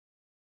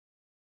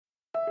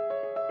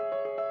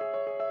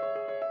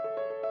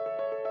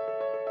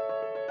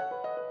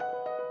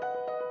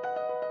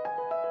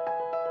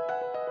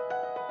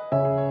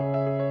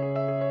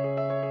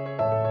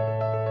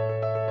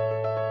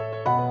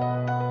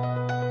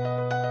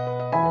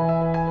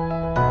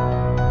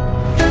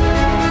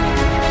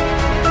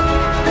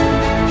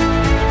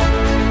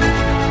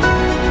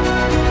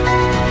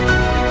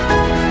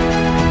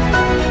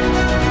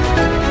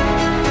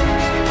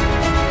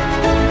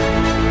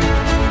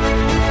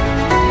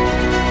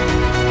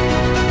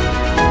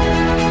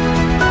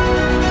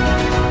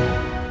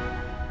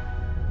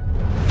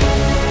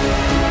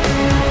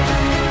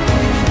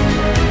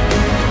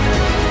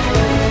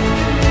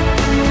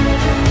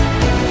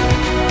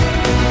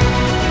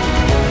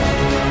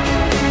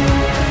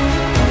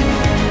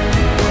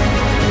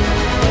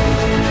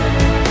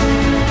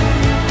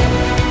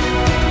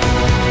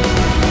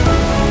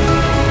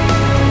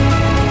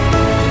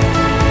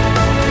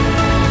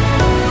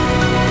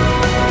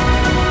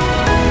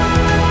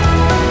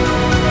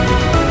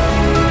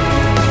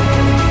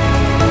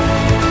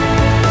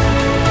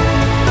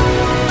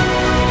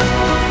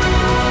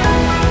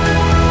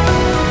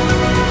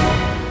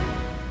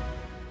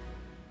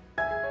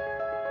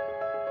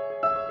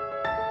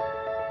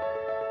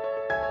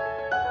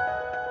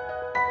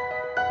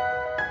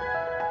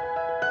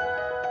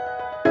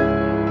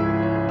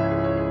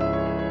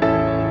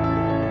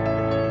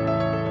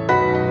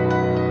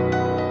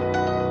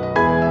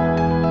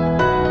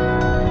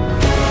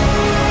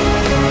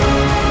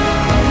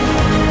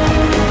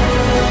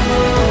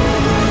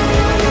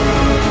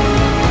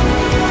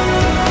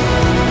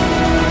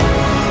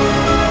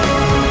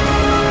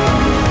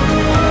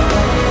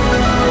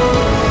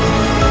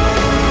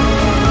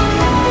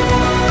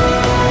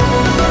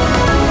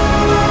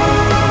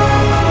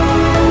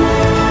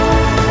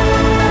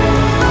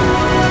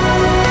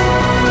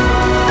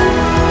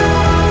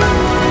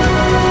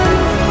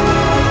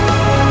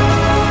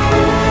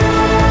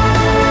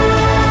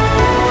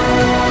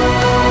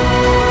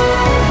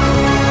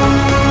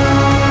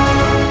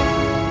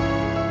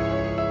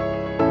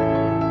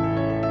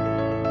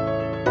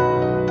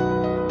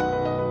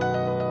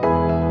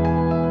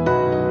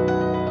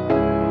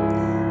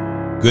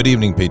Good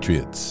evening,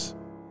 Patriots.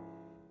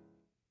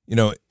 You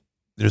know,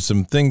 there's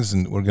some things,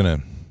 and I'm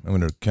gonna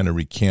kind of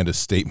recant a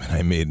statement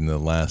I made in the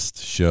last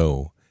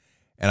show,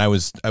 and I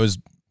was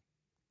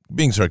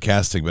being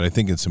sarcastic, but I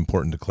think it's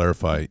important to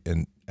clarify.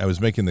 And I was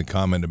making the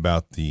comment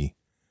about the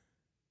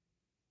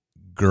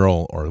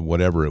girl or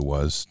whatever it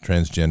was,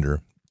 transgender,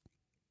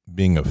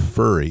 being a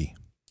furry,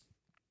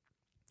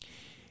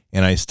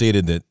 and I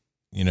stated that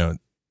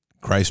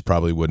Christ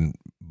probably wouldn't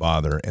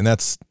bother, and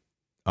that's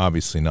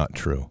obviously not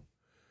true.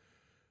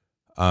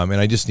 And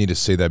I just need to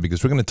say that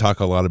because we're going to talk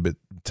a lot of it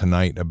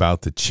tonight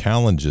about the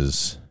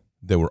challenges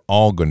that we're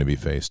all going to be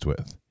faced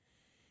with,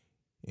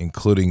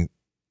 including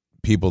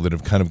people that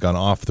have kind of gone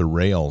off the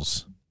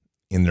rails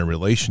in their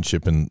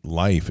relationship and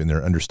life and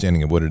their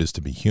understanding of what it is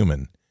to be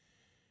human.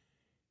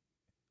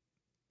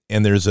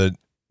 And there's a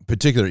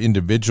particular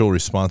individual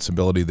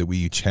responsibility that we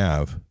each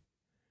have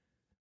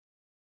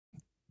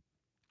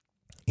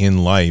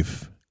in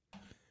life,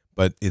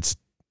 but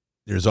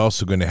there's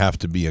also going to have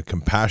to be a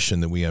compassion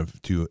that we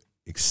have to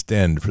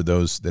extend for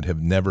those that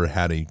have never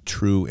had a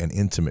true and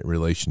intimate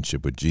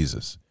relationship with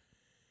Jesus.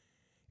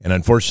 And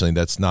unfortunately,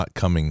 that's not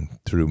coming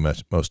through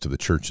most of the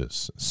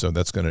churches. So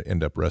that's going to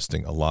end up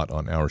resting a lot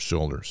on our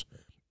shoulders.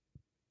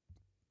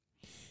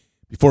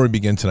 Before we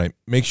begin tonight,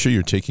 make sure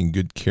you're taking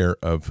good care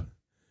of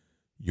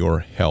your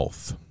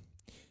health.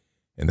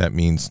 And that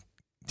means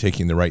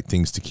taking the right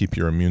things to keep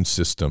your immune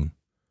system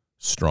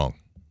strong.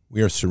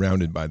 We are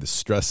surrounded by the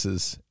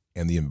stresses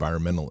and the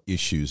environmental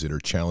issues that are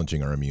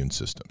challenging our immune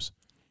systems.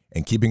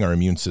 And keeping our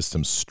immune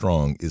systems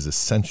strong is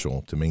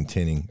essential to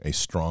maintaining a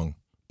strong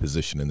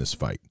position in this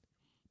fight.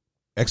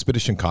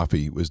 Expedition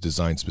Coffee was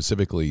designed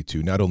specifically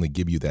to not only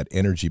give you that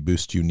energy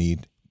boost you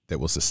need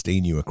that will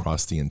sustain you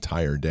across the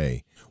entire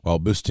day, while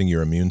boosting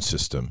your immune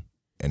system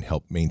and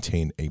help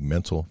maintain a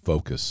mental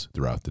focus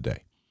throughout the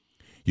day.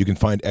 You can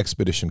find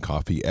Expedition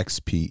Coffee,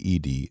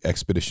 XPED,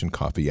 Expedition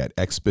Coffee at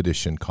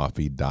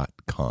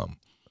expeditioncoffee.com.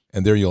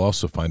 And there you'll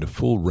also find a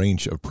full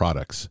range of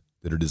products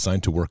that are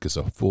designed to work as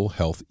a full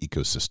health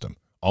ecosystem,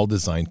 all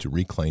designed to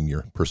reclaim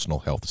your personal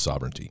health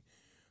sovereignty.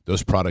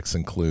 Those products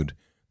include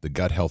the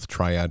Gut Health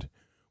Triad,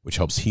 which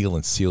helps heal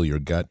and seal your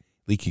gut.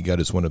 Leaky gut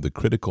is one of the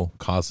critical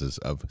causes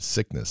of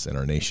sickness in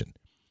our nation.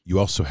 You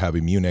also have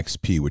Immune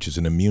XP, which is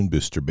an immune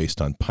booster based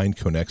on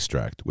pinecone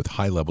extract with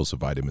high levels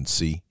of vitamin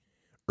C.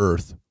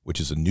 Earth, which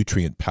is a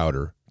nutrient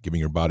powder, giving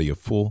your body a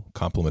full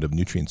complement of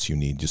nutrients you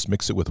need. Just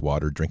mix it with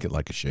water, drink it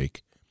like a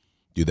shake.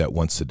 Do that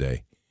once a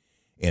day.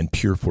 And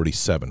Pure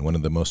 47, one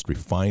of the most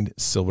refined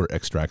silver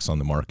extracts on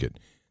the market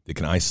that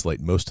can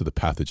isolate most of the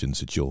pathogens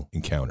that you'll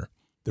encounter.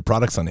 The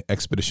products on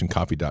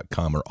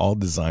expeditioncoffee.com are all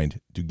designed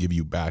to give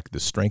you back the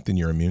strength in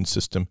your immune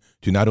system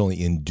to not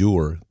only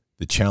endure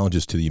the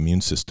challenges to the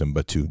immune system,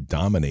 but to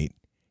dominate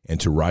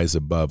and to rise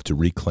above to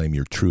reclaim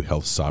your true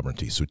health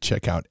sovereignty. So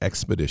check out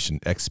Expedition,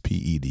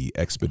 XPED,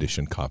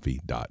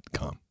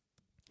 expeditioncoffee.com.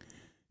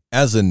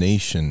 As a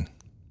nation,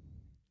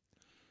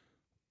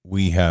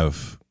 we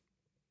have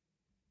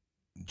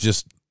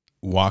just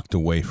walked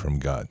away from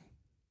God.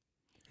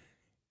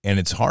 And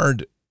it's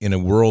hard in a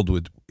world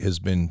that has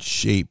been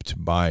shaped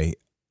by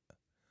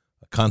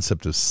a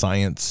concept of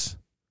science,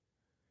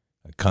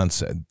 a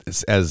concept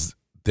as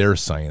their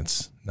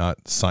science,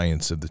 not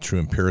science of the true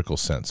empirical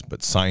sense,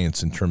 but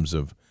science in terms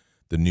of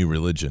the new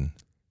religion.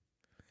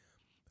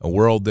 A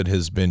world that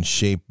has been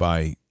shaped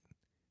by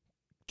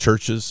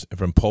churches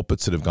from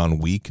pulpits that have gone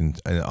weak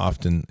and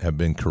often have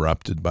been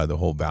corrupted by the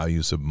whole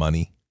values of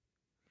money.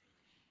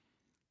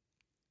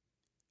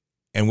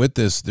 And with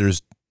this,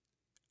 there's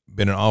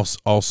been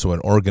also an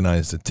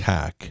organized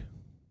attack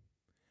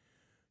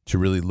to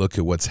really look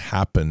at what's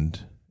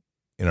happened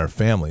in our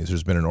families.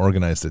 There's been an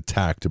organized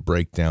attack to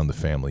break down the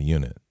family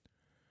unit.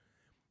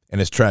 And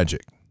it's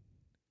tragic.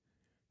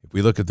 If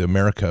we look at the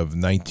America of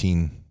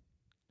 1900s,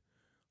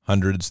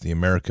 the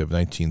America of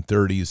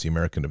 1930s, the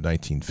America of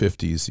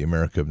 1950s, the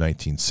America of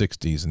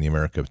 1960s, and the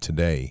America of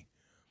today,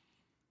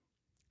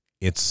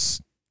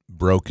 it's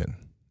broken.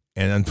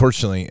 And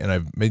unfortunately, and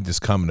I've made this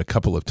comment a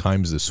couple of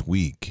times this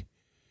week,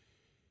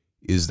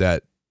 is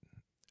that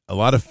a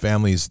lot of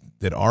families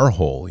that are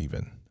whole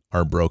even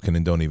are broken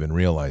and don't even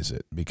realize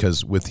it.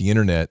 Because with the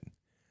internet,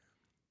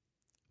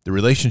 the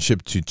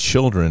relationship to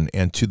children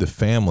and to the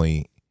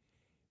family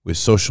with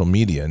social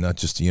media, not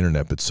just the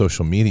internet, but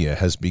social media,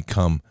 has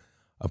become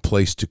a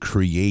place to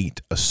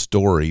create a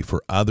story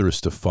for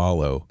others to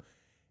follow,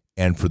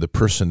 and for the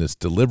person that's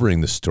delivering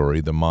the story,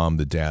 the mom,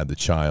 the dad, the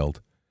child,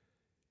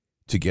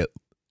 to get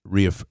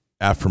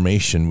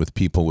reaffirmation with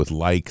people with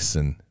likes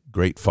and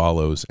great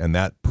follows. And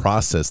that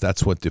process,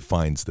 that's what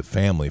defines the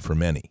family for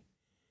many.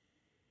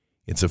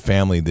 It's a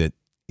family that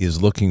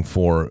is looking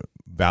for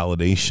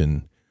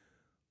validation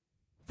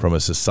from a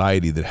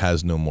society that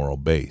has no moral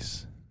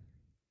base.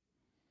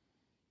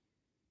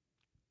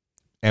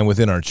 And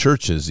within our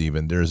churches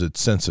even, there's a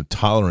sense of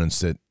tolerance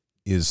that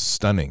is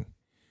stunning.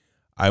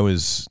 I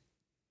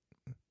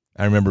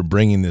remember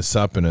bringing this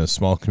up in a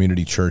small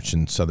community church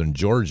in southern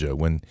Georgia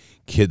when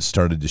kids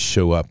started to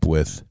show up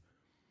with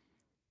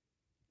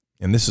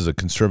and this is a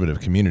conservative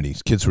community,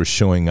 kids were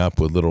showing up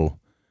with little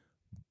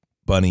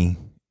bunny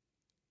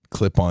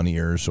clip-on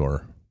ears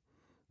or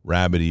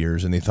rabbit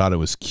ears, and they thought it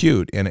was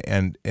cute,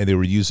 and they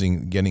were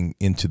getting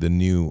into the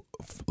new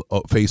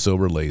face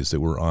overlays that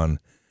were on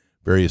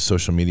various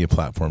social media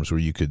platforms where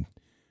you could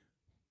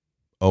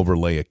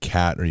overlay a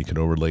cat or you could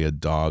overlay a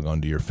dog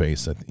onto your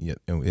face.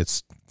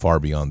 It's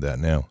far beyond that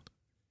now.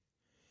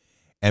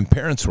 And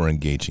parents were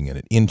engaging in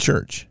it in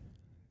church.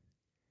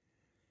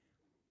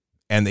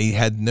 And they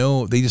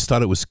just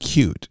thought it was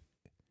cute.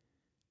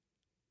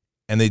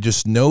 And they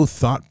just no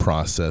thought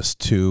process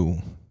to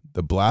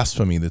the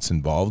blasphemy that's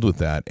involved with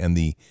that and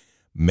the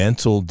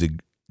mental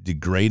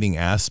degrading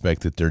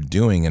aspect that they're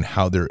doing and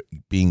how they're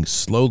being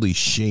slowly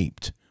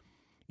shaped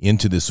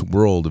into this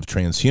world of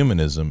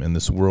transhumanism and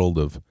this world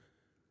of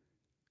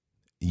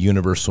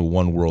universal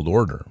one world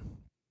order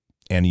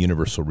and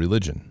universal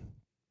religion.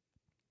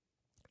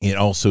 It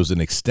also is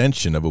an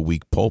extension of a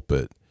weak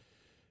pulpit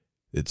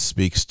that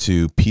speaks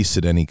to peace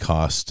at any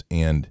cost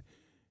and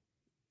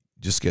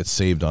just get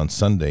saved on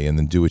Sunday and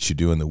then do what you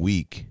do in the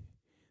week.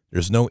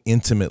 There's no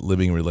intimate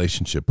living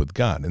relationship with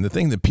God. And the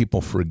thing that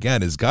people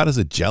forget is God is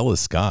a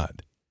jealous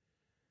God.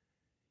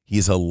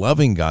 He's a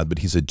loving God, but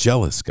he's a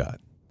jealous God.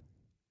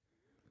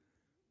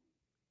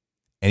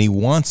 And he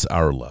wants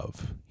our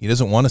love. He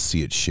doesn't want to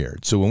see it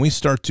shared. So when we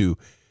start to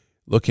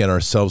look at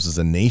ourselves as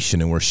a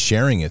nation and we're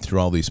sharing it through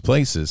all these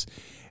places,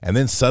 and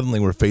then suddenly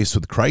we're faced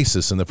with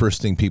crisis, and the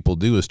first thing people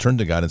do is turn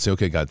to God and say,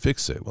 okay, God,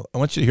 fix it. Well, I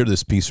want you to hear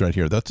this piece right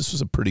here. I thought this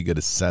was a pretty good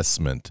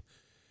assessment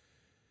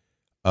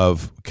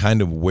of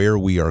kind of where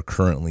we are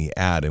currently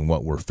at and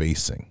what we're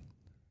facing.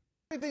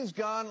 Everything's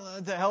gone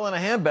to hell in a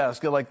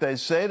handbasket, like they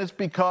say, and it's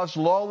because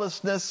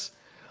lawlessness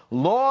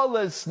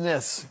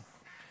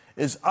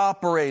is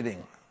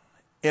operating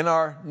in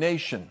our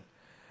nation.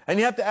 And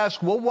you have to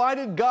ask, well, why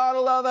did God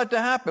allow that to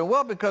happen?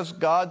 Well, because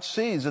God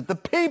sees that the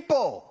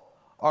people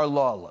are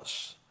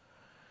lawless.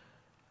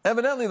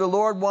 Evidently, the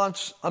Lord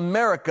wants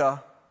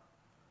America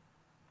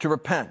to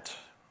repent.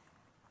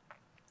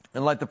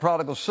 And like the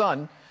prodigal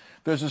son,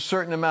 there's a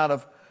certain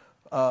amount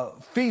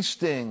of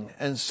feasting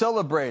and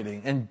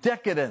celebrating and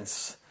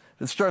decadence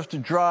that starts to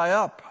dry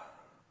up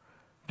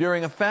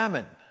during a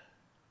famine,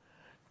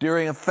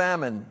 during a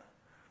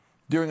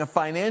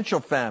financial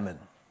famine.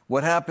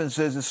 What happens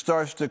is it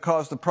starts to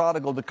cause the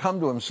prodigal to come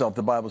to himself,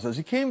 the Bible says.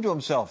 He came to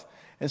himself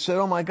and said,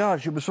 oh my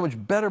gosh, it was so much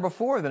better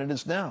before than it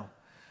is now.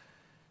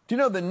 Do you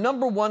know the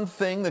number one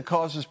thing that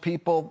causes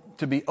people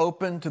to be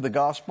open to the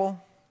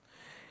gospel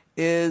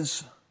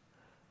is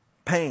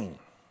pain,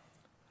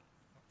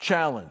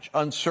 challenge,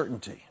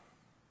 uncertainty.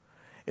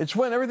 It's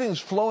when everything's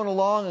flowing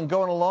along and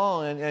going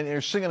along and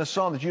you're singing a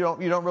song that you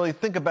don't really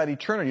think about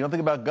eternity. You don't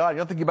think about God. You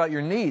don't think about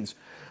your needs.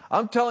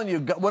 I'm telling you,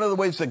 one of the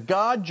ways that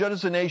God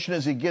judges a nation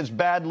is he gives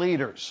bad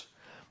leaders.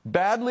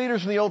 Bad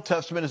leaders in the Old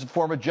Testament is a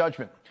form of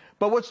judgment.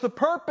 But what's the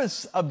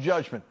purpose of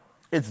judgment?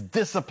 It's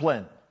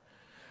discipline.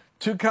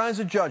 Two kinds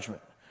of judgment.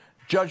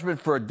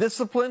 Judgment for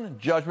discipline,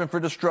 judgment for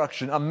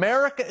destruction.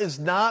 America is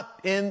not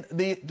in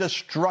the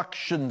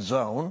destruction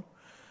zone.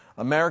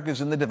 America is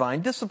in the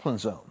divine discipline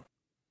zone.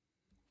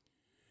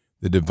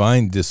 The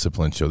Divine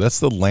Discipline Show.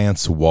 That's the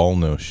Lance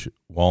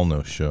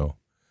Wallnau show.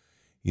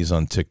 He's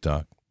on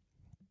TikTok.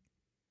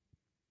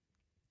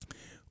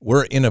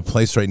 We're in a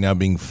place right now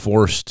being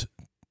forced,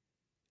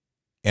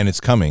 and it's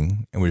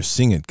coming, and we're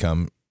seeing it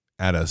come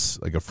at us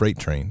like a freight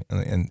train.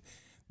 And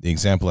the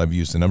example I've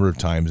used a number of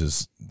times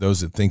is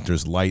those that think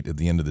there's light at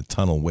the end of the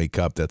tunnel, wake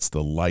up. That's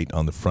the light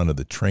on the front of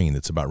the train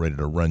that's about ready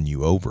to run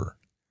you over.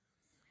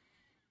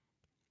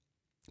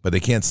 But they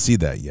can't see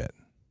that yet.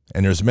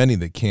 And there's many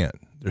that can't.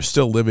 They're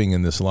still living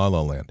in this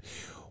la-la land.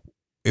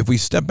 If we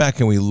step back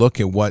and we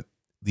look at what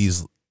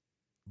these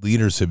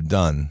leaders have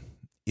done,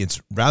 it's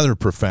rather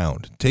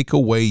profound. Take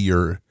away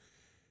your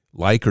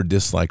like or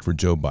dislike for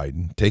Joe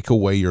Biden. Take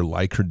away your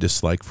like or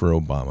dislike for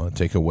Obama.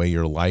 Take away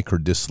your like or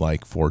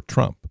dislike for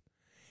Trump.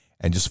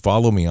 And just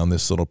follow me on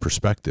this little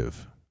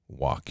perspective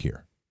walk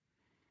here.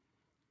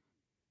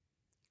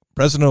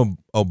 President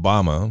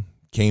Obama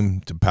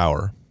came to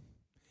power,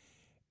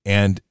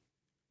 and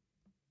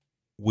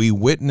we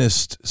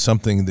witnessed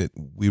something that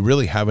we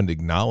really haven't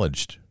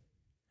acknowledged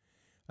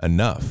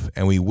enough.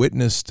 And we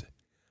witnessed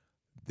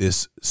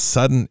this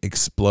sudden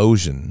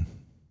explosion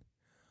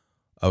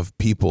of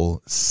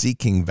people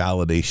seeking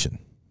validation.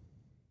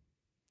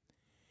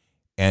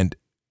 And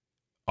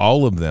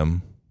all of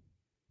them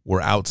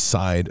were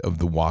outside of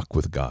the walk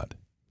with God.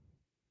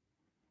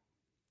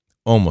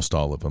 Almost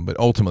all of them, but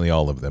ultimately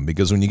all of them.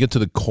 Because when you get to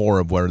the core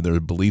of where their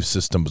belief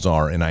systems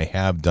are, and I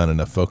have done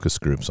enough focus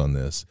groups on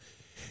this,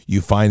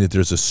 you find that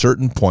there's a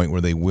certain point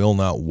where they will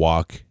not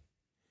walk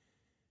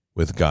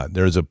with God.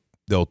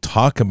 They'll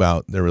talk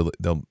about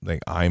they'll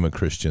like, I'm a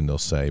Christian, they'll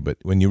say, but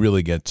when you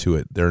really get to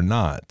it, they're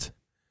not.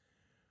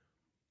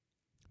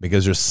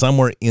 Because there's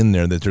somewhere in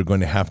there that they're going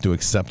to have to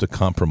accept a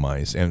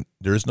compromise, and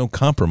there is no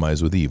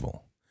compromise with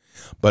evil.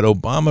 But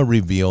Obama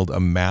revealed a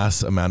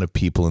mass amount of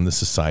people in the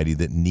society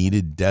that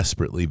needed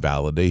desperately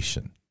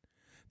validation.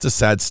 It's a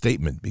sad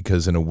statement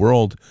because in a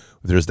world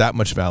where there's that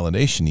much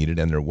validation needed,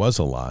 and there was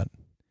a lot,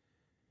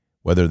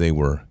 whether they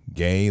were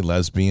gay,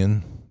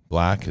 lesbian,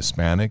 black,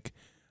 Hispanic,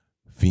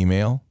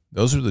 female,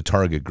 those are the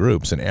target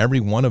groups, and every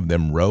one of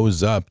them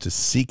rose up to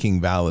seeking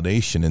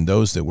validation, and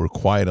those that were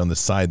quiet on the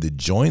side that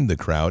joined the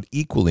crowd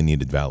equally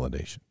needed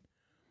validation.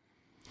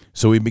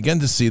 So we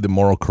begin to see the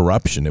moral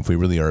corruption, if we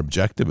really are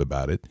objective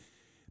about it,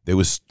 that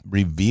was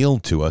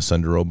revealed to us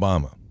under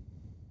Obama.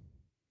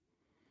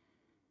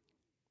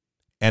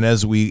 And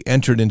as we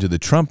entered into the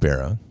Trump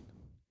era,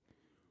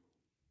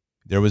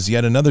 there was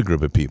yet another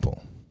group of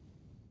people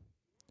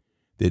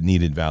that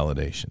needed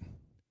validation.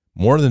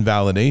 More than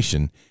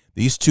validation,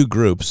 these two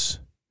groups,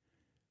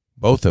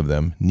 both of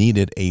them,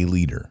 needed a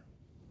leader.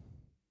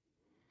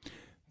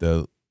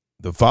 The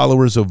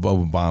followers of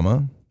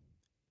Obama,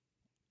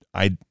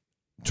 I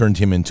turned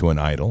him into an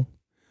idol.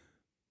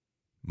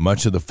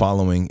 Much of the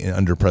following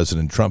under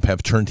President Trump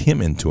have turned him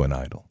into an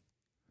idol.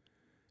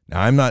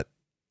 Now,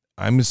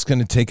 I'm just going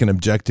to take an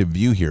objective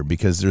view here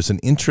because there's an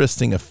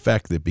interesting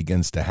effect that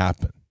begins to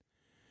happen.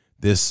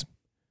 This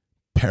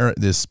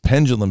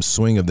pendulum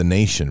swing of the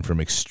nation from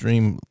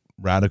extreme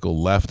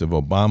radical left of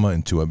Obama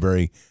into a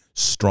very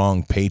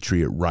strong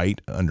patriot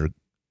right under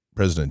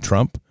President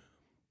Trump,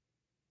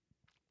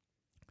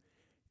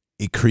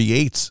 it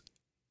creates,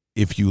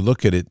 if you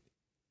look at it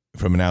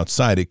from an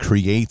outside, it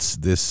creates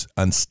this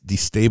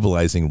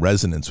destabilizing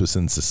resonance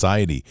within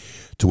society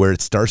to where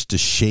it starts to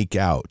shake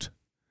out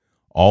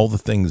all the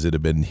things that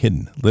have been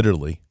hidden,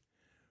 literally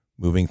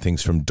moving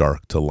things from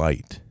dark to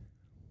light.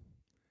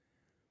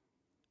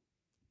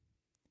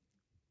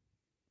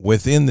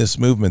 Within this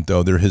movement,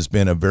 though, there has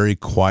been a very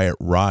quiet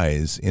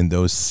rise in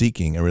those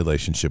seeking a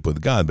relationship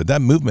with God. But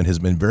that movement has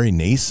been very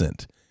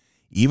nascent.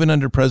 Even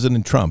under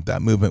President Trump,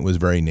 that movement was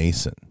very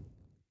nascent.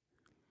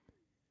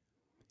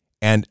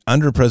 And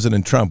under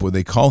President Trump, would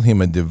they call him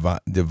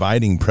a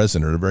dividing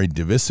president or a very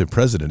divisive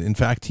president? In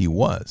fact, he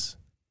was.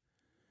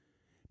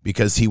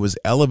 Because he was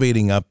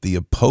elevating up the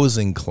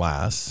opposing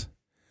class.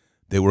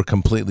 They were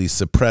completely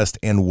suppressed.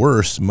 And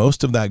worse,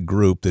 most of that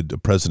group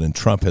that President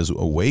Trump has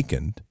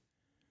awakened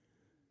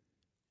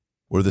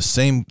were the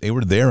same. They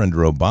were there under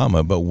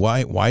Obama, but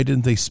why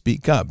didn't they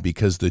speak up?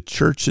 Because the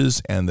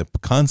churches and the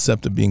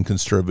concept of being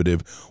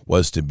conservative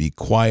was to be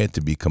quiet,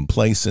 to be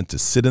complacent, to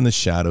sit in the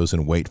shadows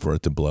and wait for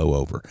it to blow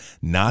over,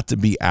 not to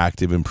be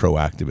active and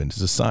proactive in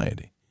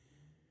society.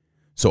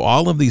 So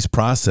all of these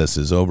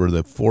processes over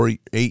the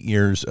 8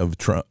 years of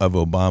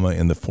Obama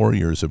and the 4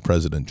 years of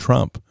President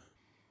Trump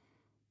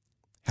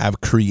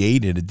have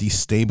created a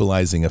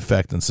destabilizing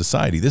effect in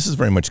society. This is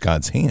very much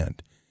God's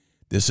hand.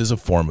 This is a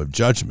form of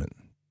judgment.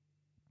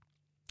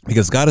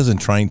 Because God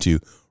isn't trying to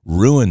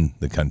ruin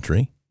the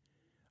country.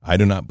 I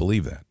do not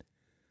believe that.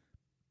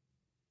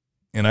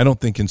 And I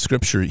don't think in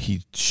Scripture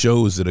he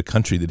shows that a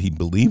country that he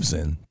believes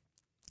in,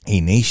 a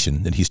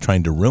nation, that he's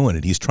trying to ruin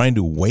it. He's trying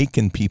to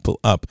waken people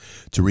up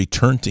to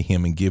return to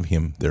him and give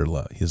him their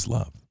love, his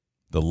love,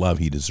 the love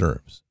he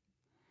deserves.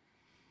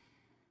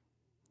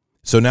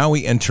 So now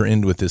we enter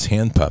in with this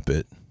hand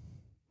puppet,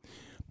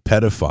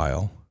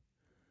 pedophile,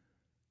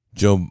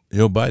 Joe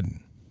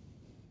Biden,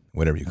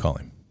 whatever you call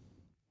him.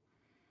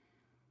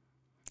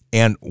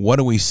 And what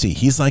do we see?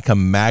 He's like a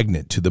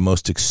magnet to the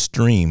most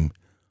extreme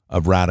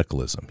of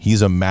radicalism.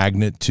 He's a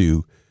magnet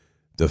to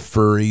the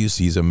furries.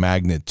 He's a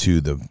magnet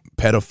to the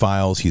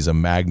pedophiles. He's a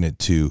magnet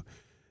to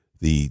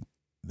the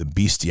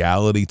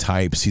bestiality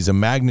types. He's a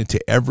magnet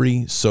to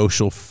every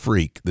social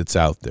freak that's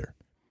out there.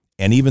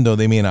 And even though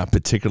they may not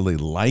particularly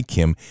like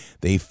him,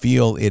 they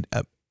feel it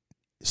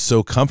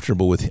so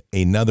comfortable with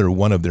another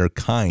one of their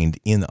kind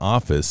in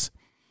office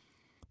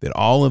that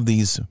all of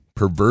these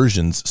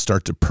perversions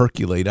start to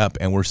percolate up,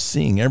 and we're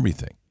seeing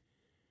everything.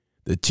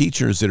 The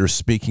teachers that are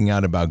speaking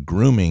out about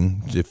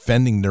grooming,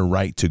 defending their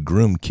right to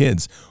groom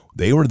kids,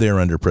 they were there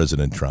under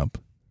President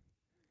Trump.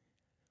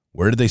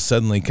 Where did they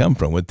suddenly come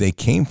from? What they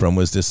came from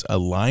was this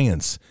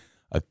alliance,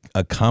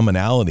 a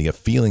commonality, a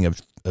feeling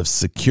of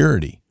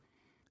security.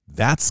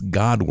 That's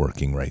God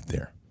working right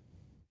there.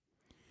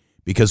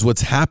 Because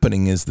what's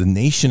happening is the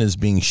nation is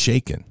being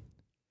shaken.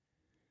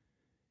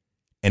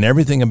 And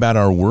everything about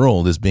our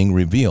world is being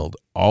revealed.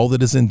 All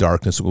that is in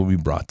darkness will be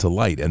brought to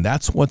light. And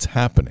that's what's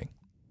happening.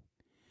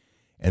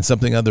 And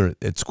something other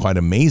that's quite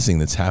amazing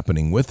that's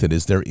happening with it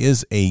is there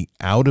is a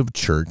out of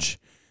church.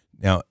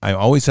 Now, I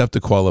always have to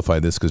qualify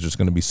this because there's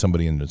going to be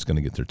somebody in that's going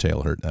to get their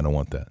tail hurt. And I don't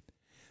want that.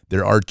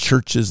 There are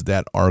churches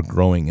that are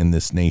growing in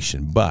this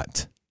nation,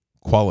 but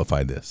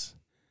qualify this.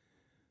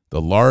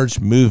 The large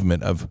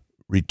movement of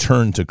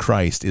return to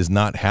Christ is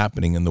not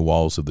happening in the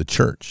walls of the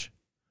church.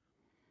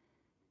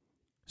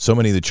 So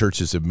many of the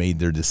churches have made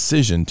their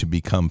decision to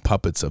become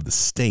puppets of the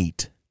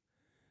state.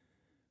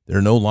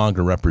 They're no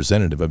longer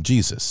representative of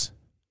Jesus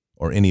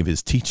or any of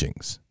his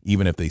teachings,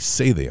 even if they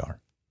say they are.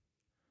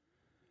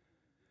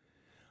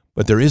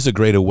 But there is a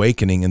great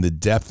awakening in the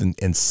depth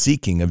and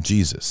seeking of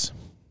Jesus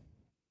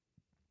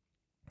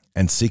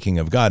and seeking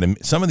of God.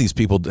 And some of these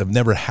people have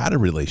never had a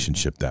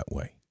relationship that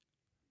way.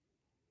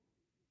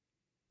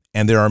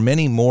 And there are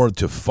many more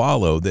to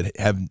follow that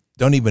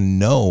don't even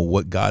know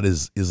what God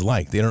is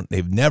like.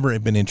 They've never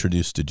been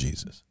introduced to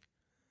Jesus.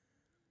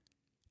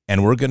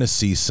 And we're going to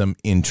see some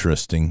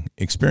interesting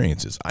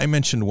experiences. I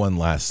mentioned one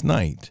last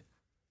night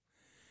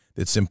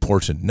that's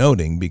important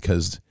noting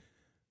because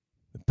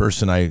the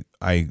person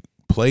I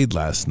played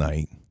last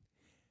night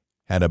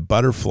had a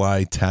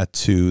butterfly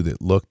tattoo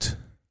that looked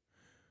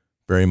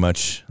very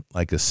much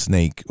like a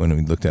snake when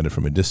we looked at it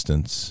from a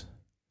distance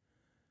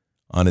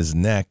on his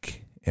neck,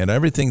 and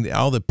everything,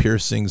 all the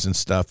piercings and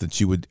stuff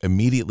that you would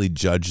immediately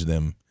judge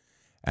them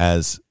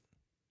as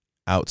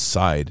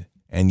outside,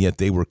 and yet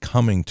they were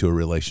coming to a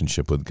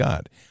relationship with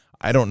God.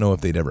 I don't know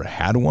if they'd ever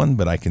had one,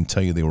 but I can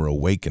tell you they were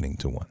awakening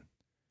to one.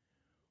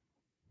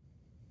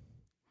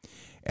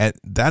 And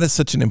that is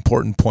such an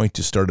important point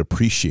to start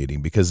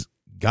appreciating, because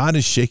God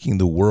is shaking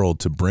the world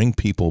to bring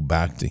people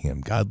back to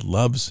him. God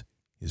loves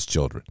his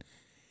children.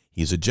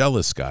 He's a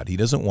jealous God. He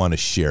doesn't want to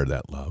share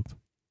that love.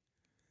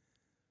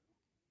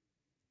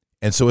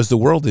 And so as the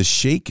world is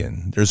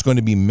shaken, there's going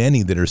to be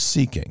many that are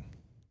seeking.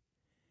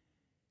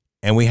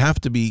 And we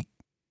have to be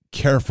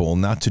careful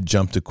not to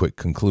jump to quick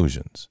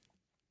conclusions,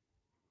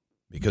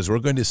 because we're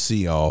going to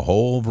see a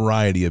whole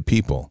variety of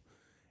people.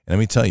 And let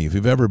me tell you, if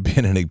you've ever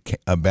been in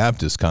a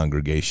Baptist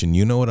congregation,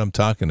 you know what I'm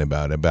talking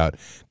about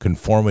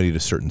conformity to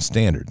certain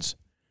standards.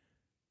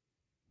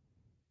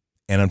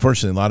 And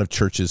unfortunately, a lot of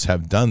churches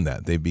have done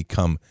that. They've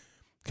become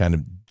kind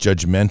of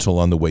judgmental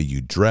on the way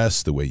you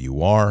dress, the way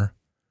you are.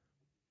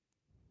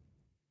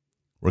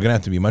 We're going to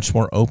have to be much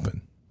more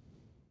open.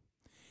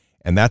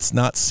 And that's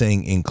not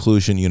saying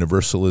inclusion,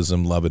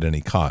 universalism, love at any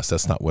cost.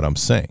 That's not what I'm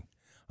saying.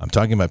 I'm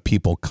talking about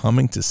people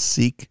coming to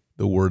seek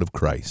the word of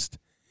Christ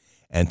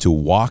and to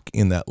walk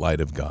in that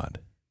light of God.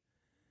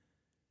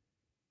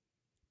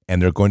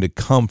 And they're going to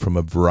come from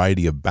a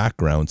variety of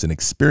backgrounds and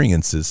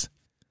experiences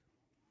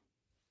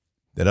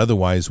that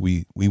otherwise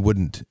we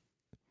wouldn't.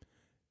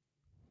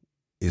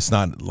 It's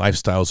not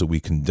lifestyles that we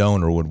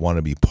condone or would want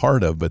to be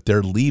part of, but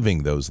they're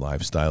leaving those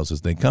lifestyles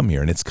as they come here.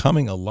 And it's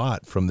coming a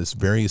lot from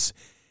these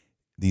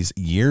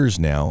years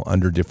now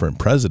under different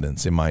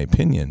presidents, in my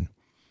opinion,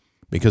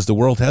 because the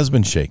world has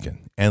been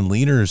shaken and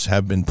leaders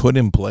have been put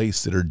in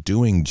place that are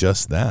doing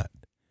just that.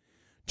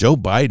 Joe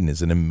Biden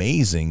is an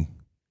amazing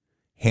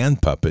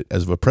hand puppet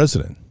as a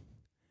president.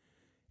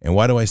 And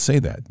why do I say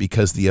that?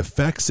 Because the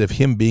effects of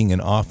him being in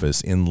office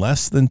in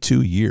less than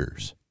 2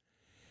 years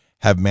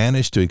have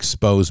managed to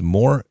expose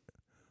more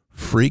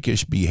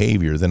freakish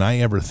behavior than I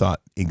ever thought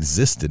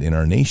existed in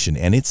our nation.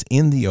 And it's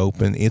in the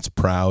open, it's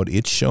proud,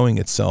 it's showing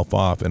itself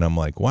off. And I'm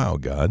like, wow,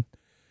 God,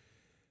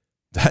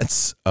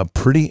 that's a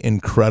pretty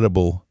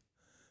incredible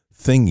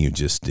thing you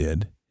just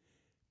did.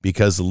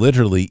 Because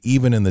literally,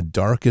 even in the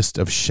darkest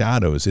of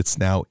shadows, it's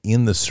now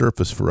in the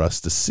surface for us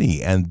to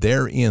see. And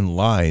therein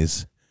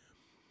lies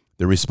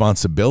the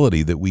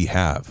responsibility that we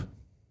have.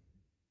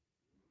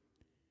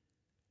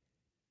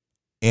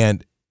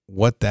 And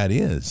what that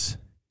is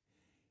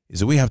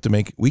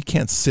that we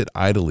can't sit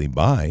idly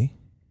by.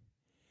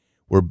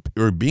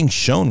 We're being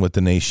shown what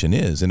the nation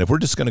is. And if we're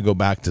just going to go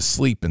back to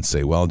sleep and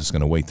say, well, I'm just going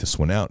to wait this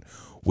one out,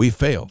 we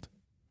failed.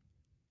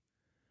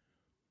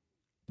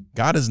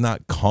 God is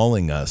not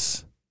calling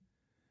us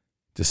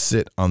to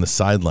sit on the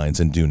sidelines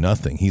and do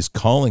nothing. He's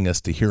calling us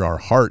to hear our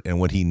heart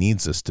and what he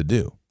needs us to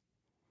do.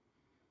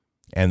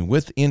 And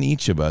within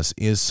each of us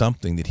is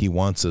something that he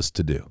wants us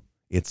to do.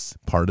 It's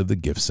part of the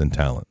gifts and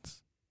talents.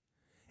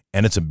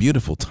 And it's a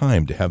beautiful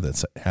time to have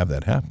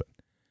that happen.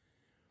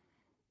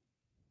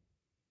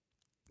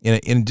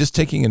 In just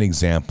taking an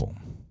example,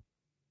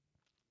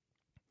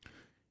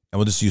 and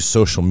we'll just use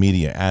social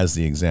media as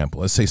the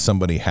example. Let's say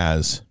somebody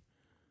has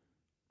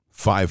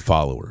 5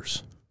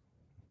 followers,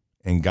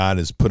 and God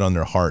has put on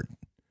their heart,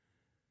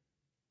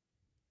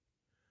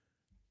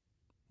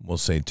 we'll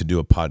say, to do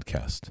a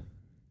podcast.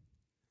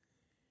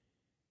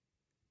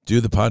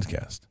 Do the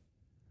podcast.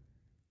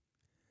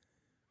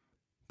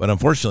 But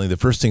unfortunately, the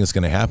first thing that's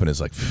going to happen is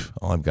like,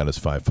 all I've got is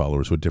 5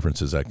 followers. What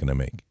difference is that going to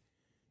make?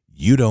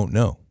 You don't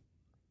know.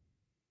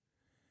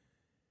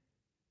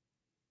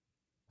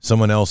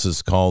 Someone else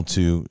is called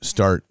to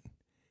start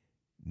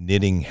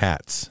knitting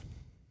hats.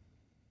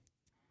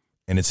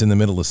 And it's in the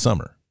middle of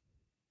summer.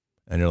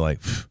 And you're like,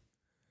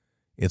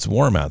 it's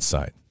warm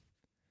outside.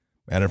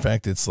 Matter of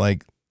fact, it's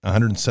like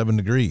 107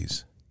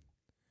 degrees.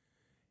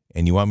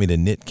 And you want me to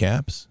knit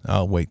caps?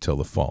 I'll wait till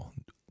the fall.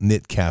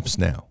 Knit caps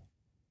now.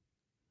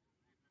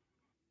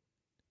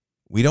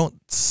 We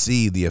don't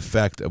see the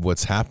effect of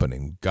what's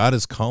happening. God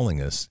is calling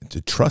us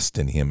to trust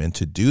in him and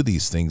to do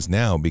these things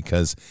now,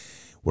 because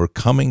we're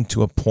coming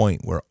to a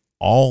point where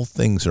all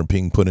things are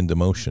being put into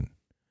motion.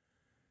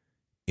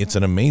 It's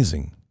an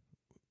amazing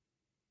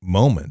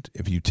moment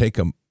if you take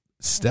a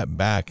step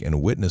back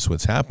and witness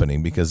what's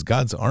happening, because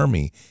God's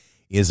army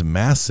is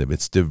massive.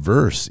 It's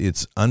diverse.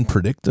 It's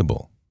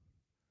unpredictable.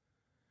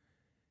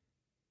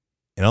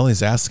 And all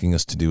he's asking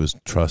us to do is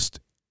trust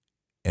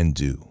and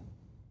do.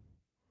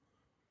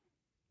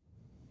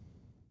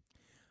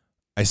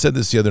 I said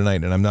this the other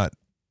night, and I'm not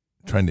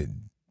trying to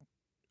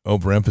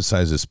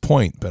overemphasize this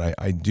point, but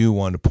I do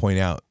want to point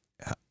out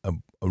a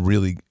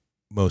really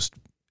most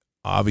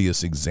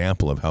obvious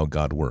example of how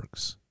God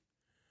works.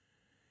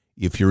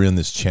 If you're in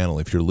this channel,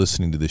 if you're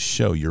listening to this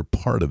show, you're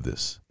part of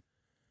this.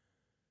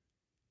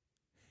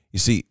 You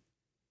see,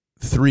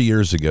 3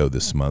 years ago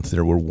this month,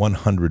 there were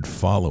 100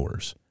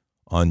 followers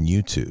on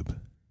YouTube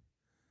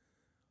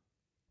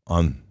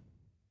on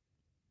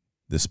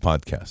this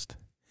podcast.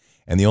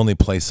 And the only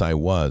place I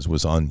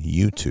was on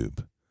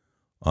YouTube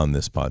on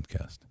this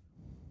podcast.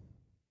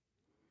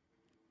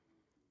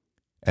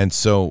 And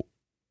so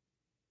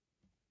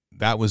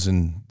that was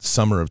in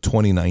summer of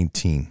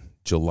 2019,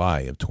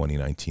 July of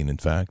 2019, in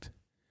fact.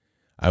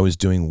 I was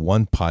doing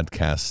one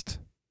podcast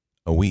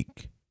a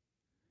week.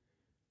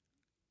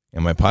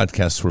 And my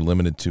podcasts were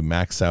limited to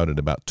max out at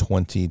about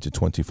 20 to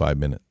 25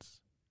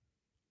 minutes.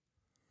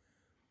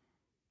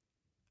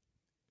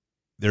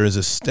 There is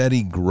a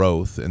steady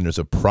growth, and there's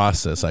a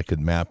process I could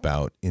map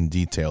out in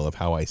detail of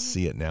how I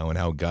see it now and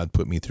how God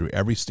put me through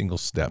every single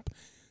step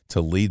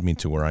to lead me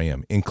to where I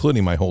am,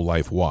 including my whole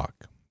life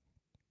walk.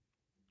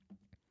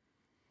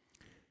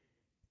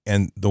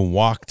 And the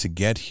walk to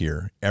get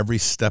here, every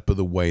step of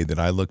the way that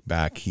I look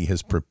back, he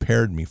has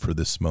prepared me for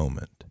this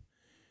moment.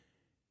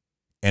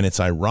 And it's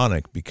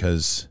ironic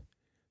because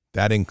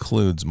that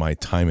includes my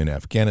time in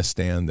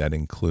Afghanistan, that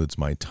includes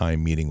my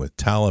time meeting with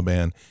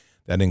Taliban,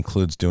 that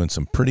includes doing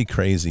some pretty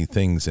crazy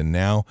things. And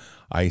now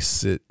I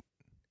sit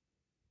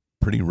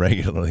pretty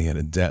regularly at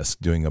a desk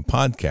doing a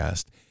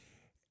podcast,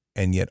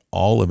 and yet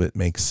all of it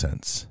makes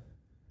sense.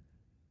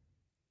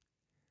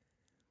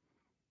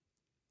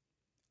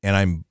 And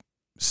I'm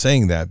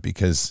saying that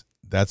because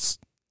that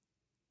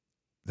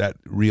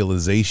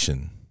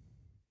realization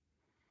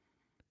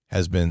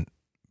has been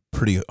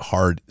pretty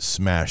hard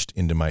smashed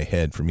into my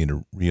head for me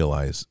to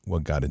realize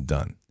what God had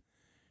done.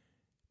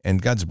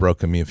 And God's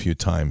broken me a few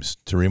times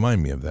to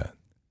remind me of that.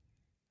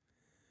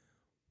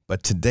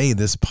 But today,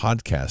 this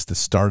podcast that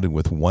started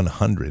with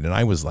 100, and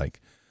I was like,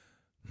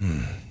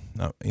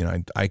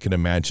 I could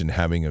imagine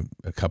having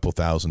a couple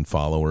thousand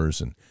followers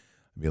and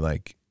be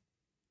like,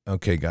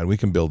 okay, God, we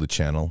can build a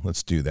channel.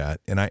 Let's do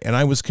that. And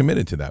I was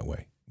committed to that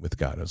way with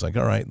God. I was like,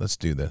 all right, let's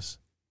do this.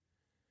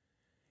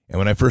 And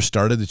when I first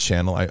started the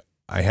channel,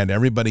 I had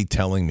everybody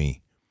telling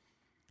me,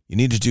 you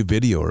need to do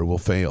video or we'll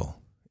fail.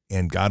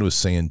 And God was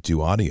saying,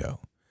 do audio.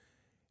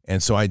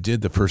 And so I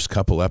did the first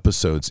couple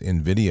episodes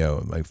in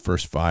video, like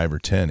first 5 or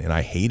 10, and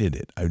I hated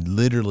it. I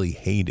literally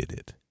hated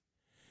it.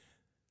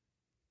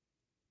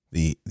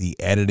 The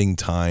editing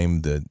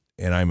time,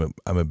 and I'm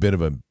a bit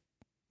of a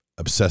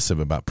obsessive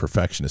about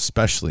perfection,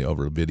 especially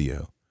over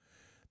video.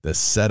 The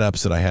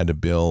setups that I had to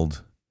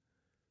build.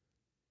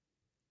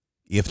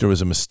 If there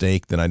was a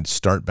mistake, then I'd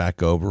start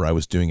back over. I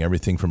was doing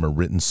everything from a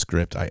written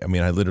script. I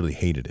literally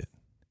hated it.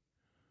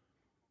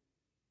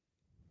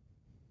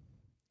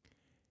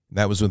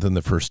 That was within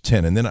the first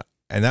 10. And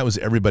that was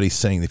everybody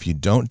saying, if you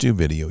don't do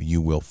video, you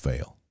will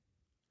fail.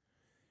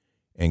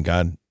 And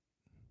God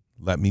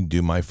let me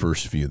do my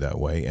first few that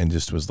way and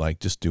just was like,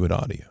 just do it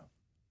audio.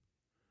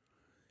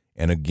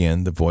 And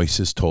again, the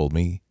voices told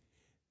me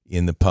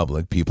in the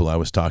public, people I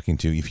was talking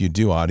to, if you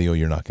do audio,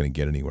 you're not going to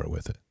get anywhere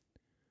with it.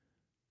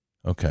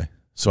 Okay.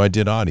 So I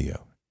did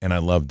audio and I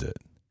loved it.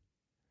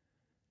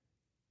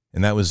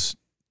 And that was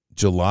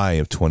July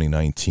of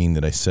 2019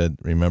 that I said,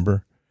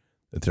 remember,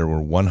 that there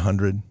were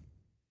 100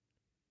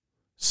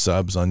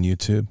 subs on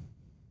YouTube.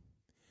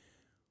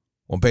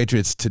 Well,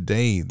 Patriots,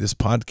 today, this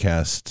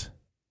podcast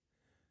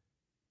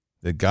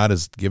that God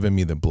has given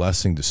me the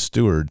blessing to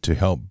steward to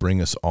help bring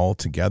us all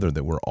together,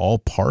 that we're all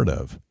part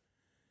of,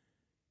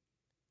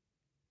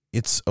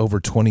 it's over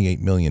 28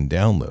 million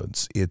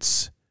downloads.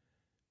 It's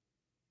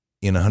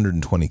in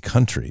 120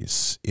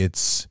 countries.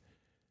 It's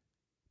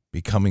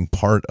becoming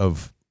part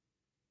of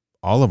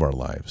all of our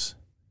lives.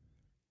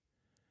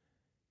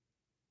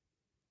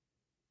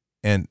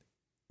 And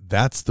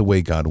that's the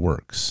way God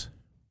works,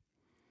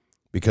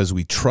 because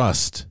we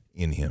trust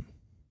in him.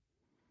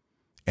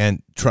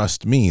 And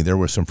trust me, there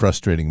were some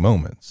frustrating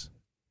moments.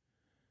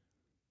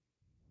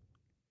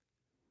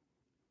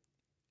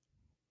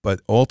 But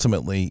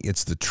ultimately,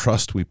 it's the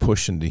trust we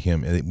push into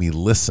him and that we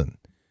listen.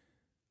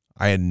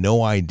 I had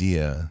no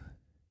idea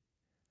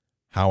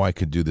how I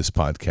could do this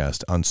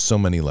podcast on so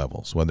many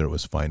levels, whether it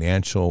was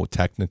financial,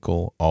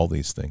 technical, all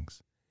these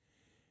things.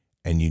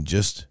 And you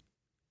just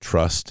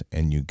trust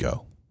and you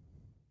go.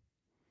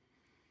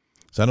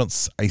 So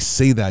I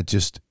say that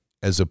just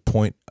as a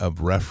point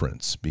of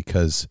reference,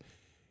 because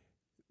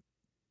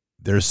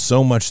there's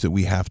so much that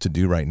we have to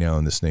do right now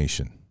in this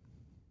nation.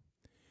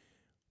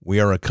 We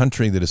are a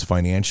country that is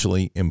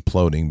financially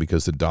imploding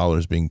because the dollar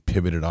is being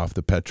pivoted off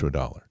the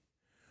petrodollar.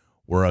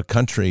 We're a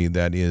country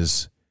that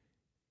is,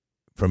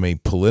 from a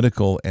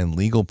political and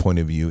legal point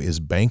of view, is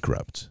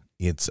bankrupt.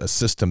 It's a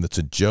system that's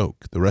a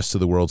joke. The rest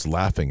of the world's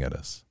laughing at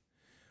us.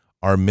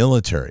 Our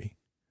military,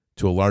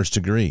 to a large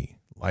degree,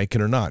 like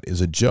it or not,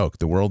 is a joke.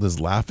 The world is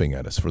laughing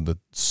at us for the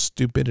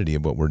stupidity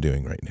of what we're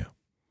doing right now.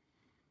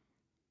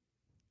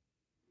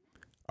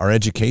 Our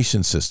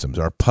education systems,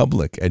 our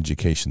public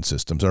education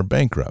systems, are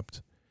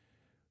bankrupt.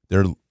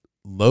 They're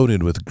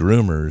loaded with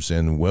groomers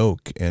and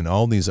woke and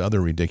all these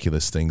other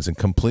ridiculous things and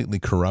completely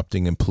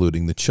corrupting and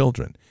polluting the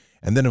children.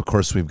 And then, of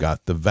course, we've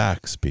got the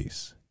vax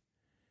piece,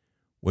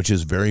 which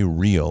is very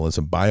real as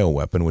a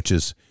bioweapon, which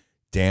is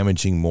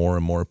damaging more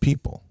and more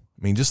people.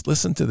 I mean, just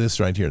listen to this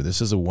right here.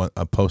 This is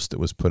a post that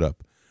was put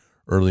up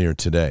earlier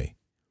today.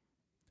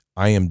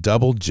 I am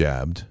double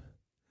jabbed.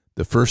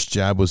 The first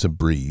jab was a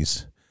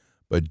breeze,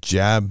 but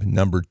jab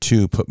number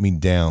 2 put me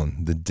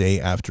down the day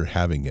after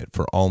having it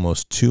for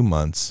almost 2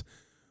 months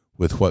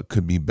with what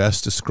could be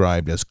best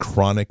described as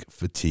chronic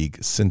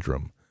fatigue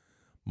syndrome.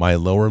 My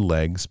lower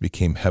legs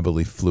became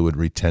heavily fluid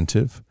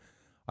retentive.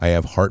 I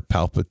have heart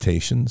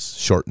palpitations,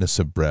 shortness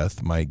of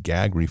breath, my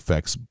gag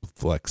reflex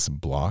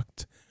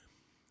blocked,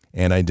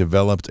 and I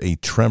developed a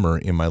tremor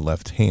in my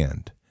left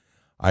hand.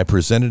 I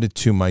presented it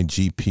to my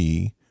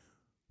GP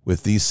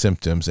with these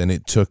symptoms, and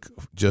it took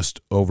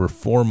just over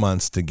 4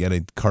 months to get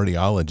a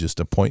cardiologist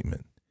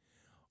appointment.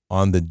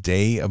 On the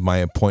day of my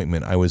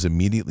appointment, I was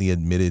immediately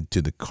admitted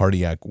to the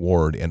cardiac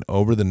ward, and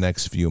over the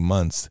next few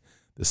months,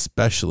 the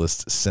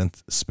specialists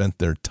spent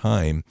their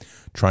time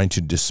trying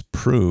to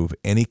disprove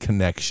any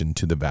connection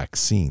to the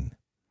vaccine.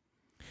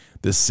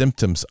 The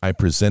symptoms I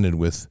presented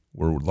with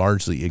were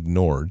largely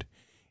ignored.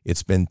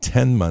 It's been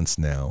 10 months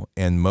now,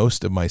 and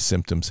most of my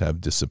symptoms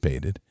have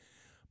dissipated,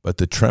 but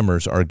the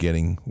tremors are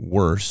getting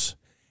worse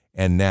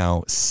and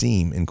now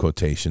seem, in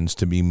quotations,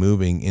 to be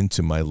moving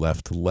into my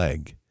left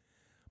leg.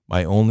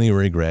 My only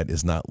regret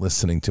is not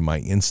listening to my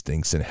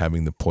instincts and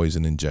having the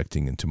poison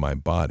injecting into my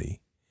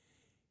body.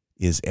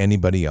 Is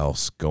anybody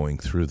else going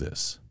through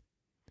this?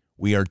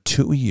 We are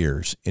 2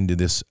 years into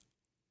this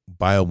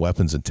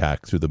bioweapons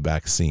attack through the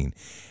vaccine,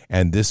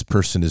 and this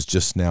person is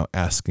just now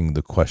asking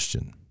the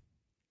question.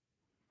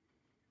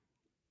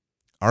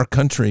 Our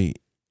country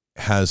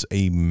has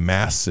a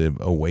massive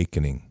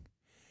awakening,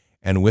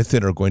 and with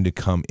it are going to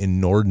come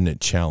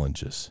inordinate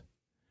challenges.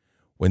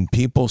 When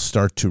people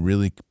start to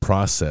really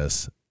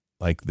process,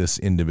 like this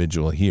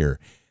individual here,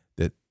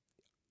 that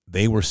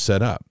they were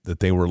set up, that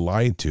they were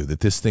lied to,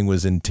 that this thing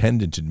was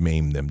intended to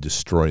maim them,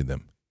 destroy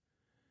them.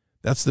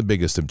 That's the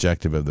biggest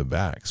objective of the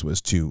vax,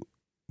 was to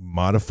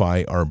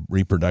modify our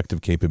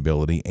reproductive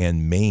capability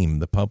and maim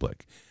the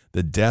public.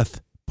 The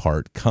death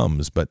part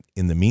comes, but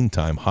in the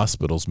meantime,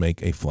 hospitals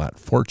make a flat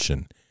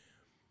fortune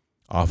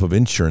off of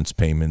insurance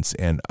payments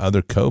and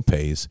other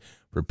co-pays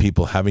for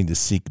people having to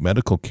seek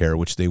medical care,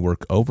 which they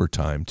work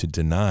overtime to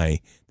deny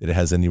that it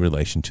has any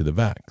relation to the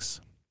vax.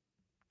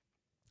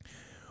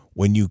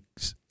 When you,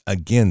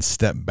 again,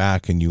 step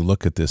back and you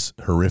look at this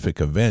horrific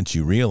event,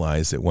 you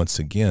realize that, once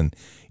again,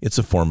 it's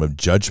a form of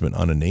judgment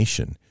on a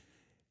nation,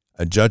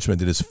 a judgment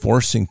that is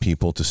forcing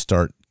people to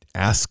start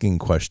asking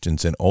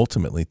questions and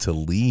ultimately to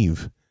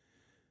leave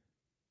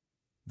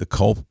the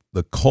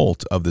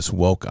cult of this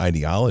woke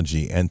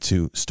ideology and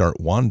to start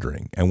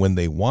wandering. And when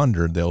they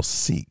wander, they'll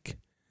seek.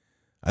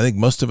 I think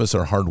most of us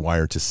are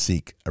hardwired to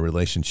seek a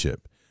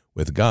relationship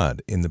with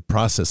God. In the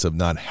process of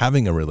not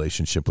having a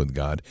relationship with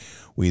God,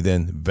 we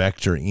then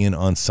vector in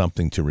on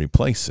something to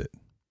replace it.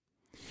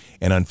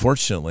 And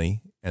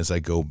unfortunately, as I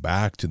go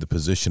back to the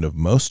position of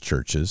most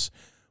churches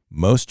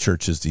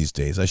these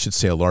days, I should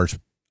say a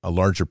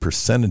larger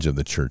percentage of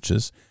the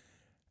churches,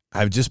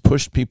 I've just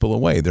pushed people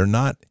away. They're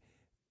not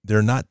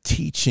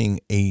teaching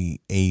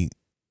a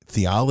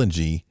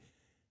theology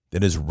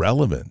that is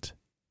relevant.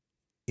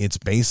 It's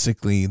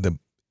basically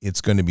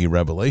it's going to be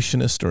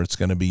revelationist, or it's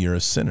going to be you're a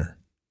sinner.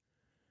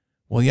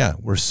 Well, yeah,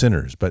 we're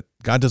sinners, but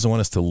God doesn't want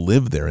us to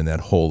live there in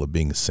that hole of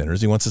being sinners.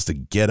 He wants us to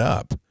get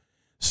up,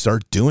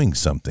 start doing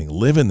something,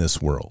 live in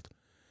this world,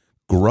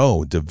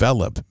 grow,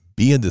 develop,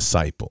 be a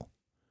disciple.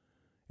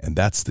 And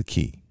that's the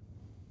key.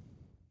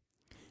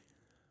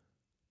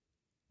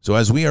 So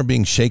as we are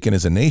being shaken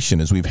as a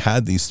nation, as we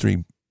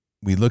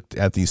looked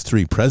at these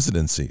 3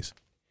 presidencies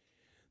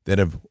that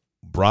have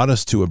brought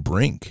us to a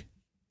brink,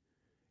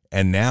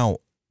 and now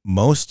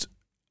most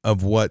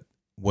of what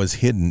was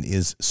hidden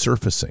is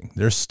surfacing.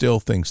 There's still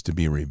things to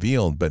be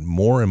revealed, but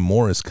more and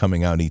more is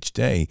coming out each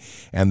day,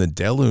 and the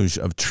deluge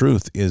of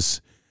truth is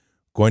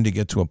going to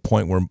get to a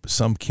point where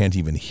some can't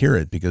even hear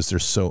it because they're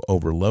so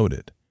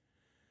overloaded.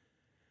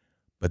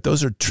 But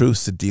those are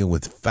truths that deal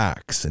with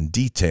facts and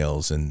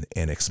details and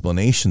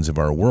explanations of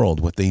our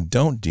world. What they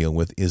don't deal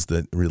with is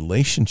the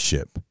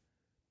relationship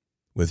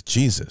with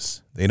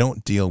Jesus. They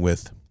don't deal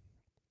with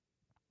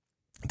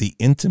the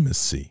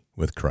intimacy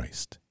with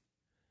Christ.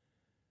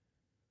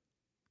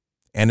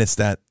 And it's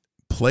that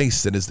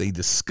place that as they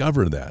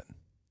discover that,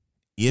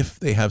 if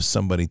they have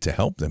somebody to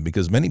help them,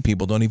 because many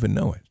people don't even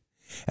know it.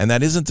 And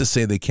that isn't to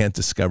say they can't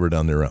discover it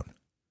on their own.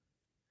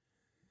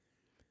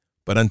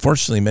 But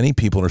unfortunately, many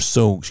people are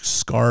so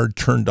scarred,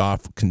 turned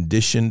off,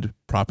 conditioned,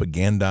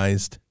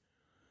 propagandized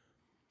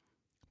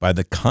by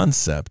the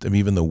concept of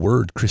even the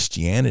word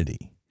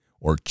Christianity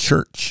or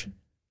church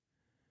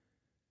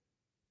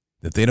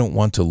that they don't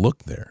want to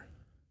look there.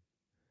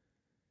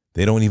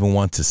 They don't even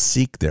want to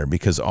seek there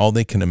because all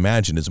they can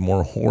imagine is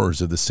more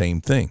horrors of the same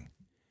thing.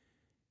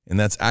 And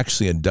that's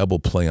actually a double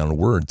play on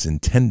words,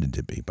 intended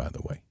to be, by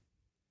the way.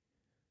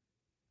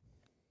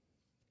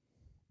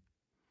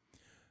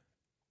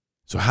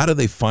 So how do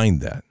they find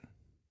that?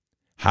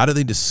 How do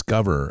they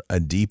discover a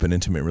deep and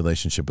intimate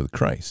relationship with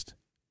Christ?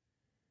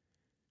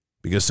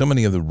 Because so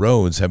many of the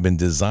roads have been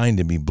designed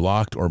to be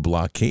blocked or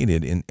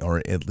blockaded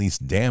or at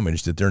least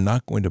damaged that they're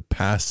not going to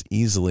pass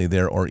easily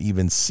there or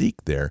even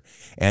seek there.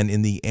 And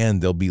in the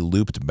end, they'll be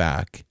looped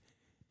back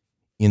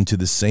into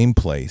the same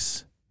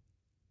place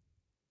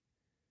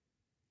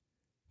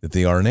that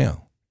they are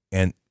now,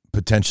 and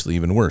potentially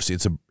even worse.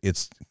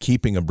 It's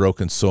keeping a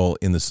broken soul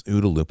in this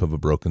OODA loop of a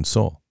broken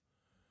soul.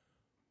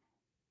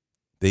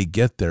 They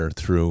get there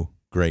through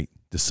great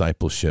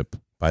discipleship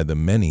by the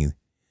many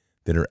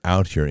that are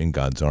out here in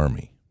God's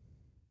army.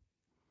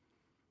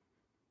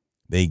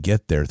 They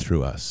get there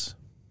through us.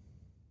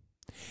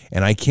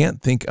 And I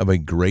can't think of a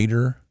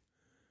greater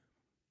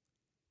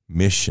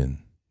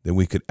mission that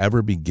we could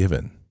ever be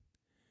given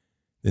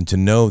than to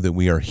know that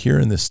we are here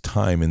in this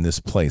time, in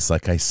this place,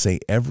 like I say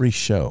every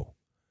show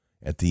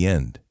at the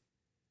end,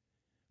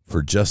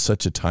 for just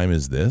such a time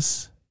as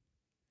this.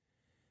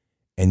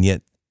 And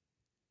yet,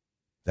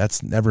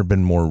 that's never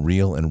been more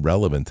real and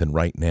relevant than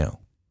right now.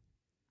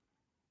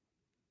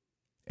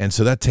 And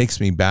so that takes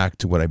me back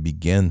to what I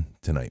began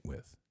tonight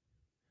with,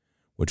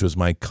 which was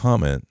my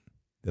comment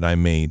that I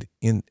made,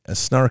 in a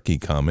snarky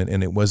comment,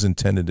 and it was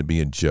intended to be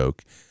a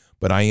joke,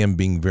 but I am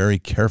being very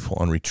careful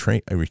on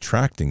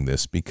retracting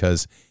this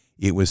because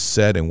it was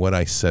said and what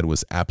I said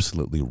was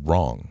absolutely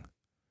wrong.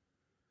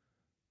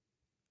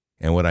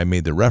 And what I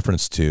made the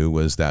reference to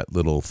was that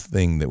little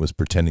thing that was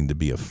pretending to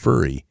be a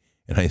furry.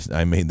 And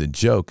I made the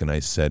joke and I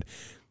said,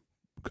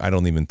 I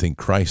don't even think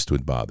Christ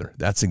would bother.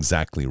 That's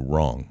exactly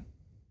wrong.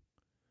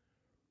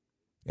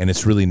 And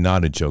it's really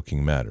not a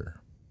joking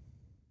matter.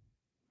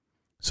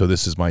 So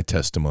this is my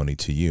testimony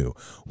to you.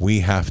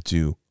 We have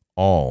to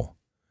all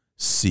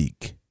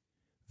seek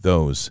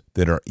those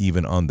that are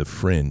even on the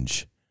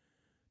fringe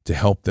to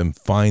help them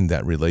find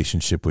that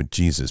relationship with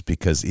Jesus,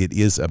 because it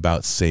is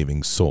about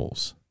saving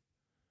souls.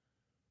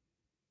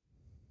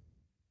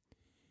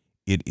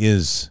 It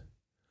is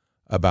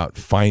about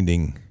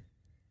finding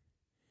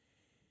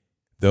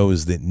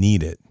those that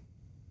need it,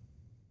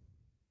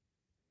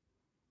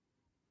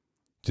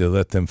 to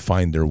let them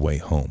find their way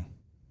home.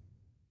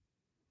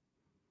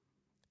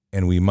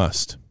 And we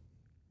must.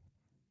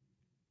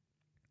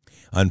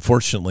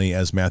 Unfortunately,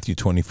 as Matthew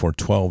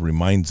 24:12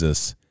 reminds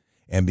us,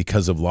 and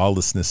because of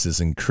lawlessness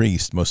is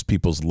increased, most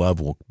people's love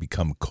will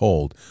become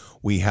cold.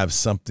 We have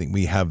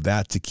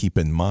that to keep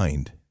in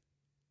mind.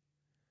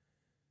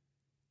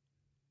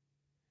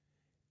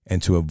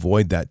 And to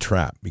avoid that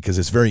trap, because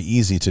it's very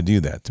easy to do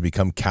that, to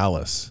become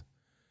callous.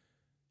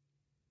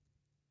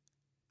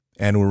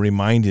 And we're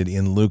reminded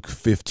in Luke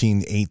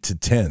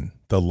 15:8-10,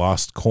 the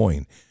lost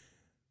coin,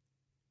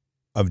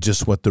 of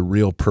just what the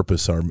real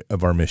purpose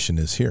of our mission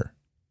is here.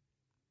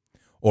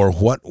 Or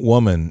what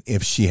woman,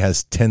 if she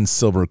has 10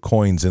 silver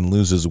coins and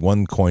loses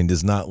one coin,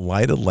 does not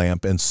light a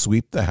lamp and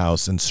sweep the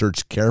house and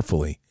search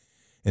carefully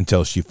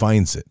until she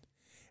finds it?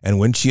 And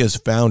when she has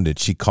found it,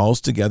 she calls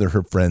together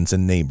her friends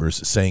and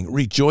neighbors, saying,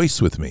 "Rejoice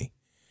with me,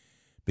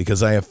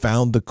 because I have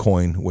found the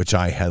coin which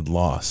I had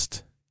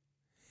lost."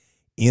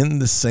 In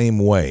the same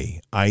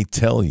way, I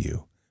tell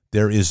you,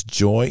 there is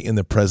joy in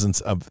the presence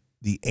of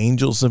the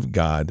angels of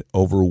God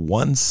over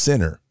one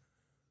sinner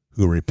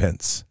who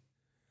repents.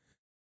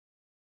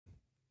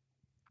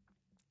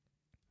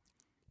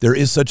 There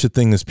is such a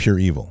thing as pure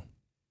evil,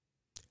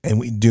 and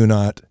we do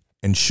not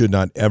and should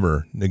not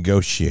ever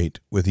negotiate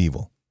with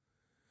evil,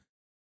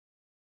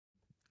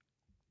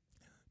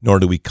 nor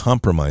do we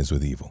compromise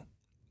with evil.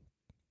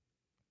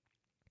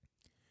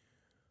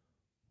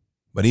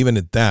 But even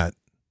at that,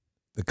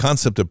 the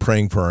concept of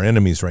praying for our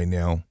enemies right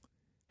now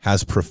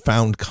has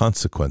profound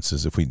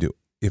consequences if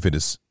it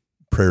is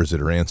prayers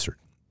that are answered.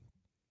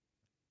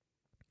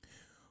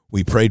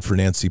 We prayed for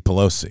Nancy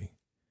Pelosi.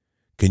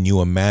 Can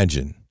you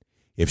imagine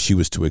if she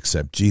was to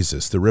accept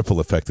Jesus, the ripple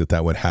effect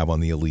that would have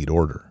on the elite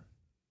order?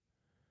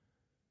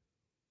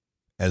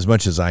 As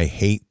much as I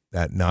hate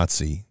that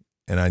Nazi,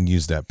 and I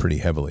use that pretty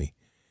heavily,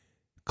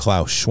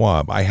 Klaus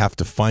Schwab, I have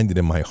to find it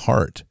in my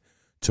heart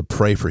to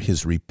pray for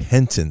his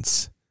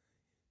repentance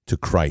to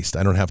Christ.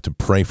 I don't have to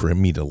pray for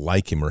me to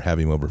like him or have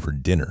him over for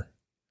dinner.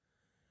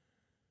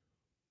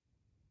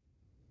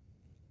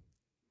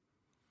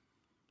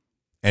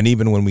 And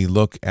even when we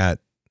look at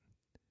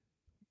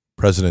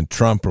President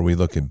Trump, or we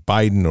look at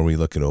Biden, or we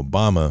look at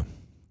Obama,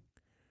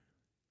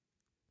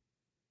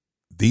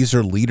 these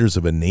are leaders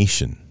of a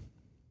nation.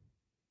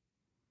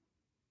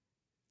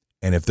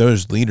 And if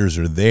those leaders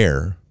are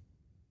there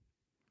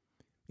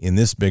in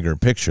this bigger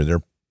picture,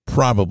 they're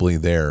probably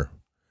there,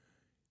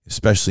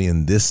 especially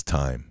in this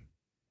time,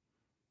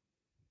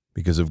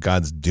 because of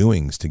God's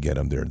doings to get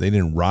them there. They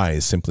didn't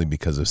rise simply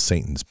because of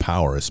Satan's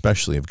power,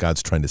 especially if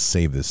God's trying to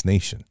save this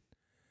nation.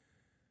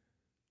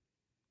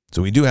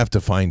 So we do have to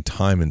find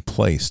time and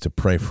place to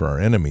pray for our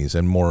enemies,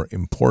 and more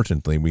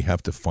importantly, we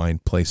have to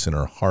find place in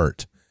our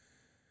heart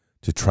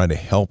to try to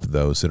help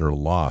those that are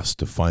lost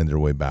to find their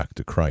way back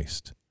to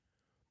Christ.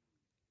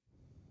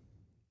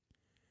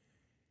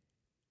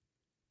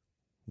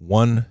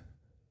 One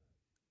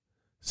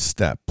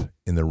step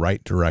in the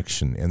right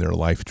direction and their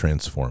life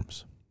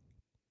transforms.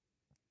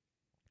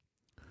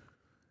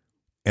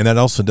 And that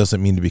also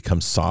doesn't mean to become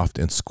soft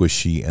and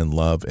squishy and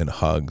love and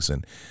hugs.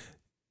 And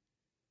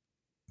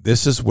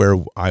this is where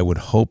I would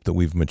hope that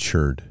we've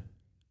matured.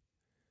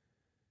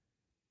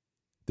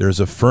 There's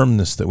a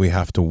firmness that we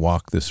have to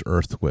walk this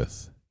earth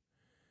with.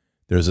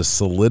 There's a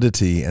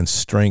solidity and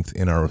strength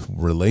in our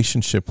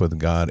relationship with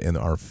God and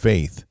our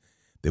faith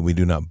that we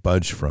do not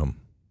budge from.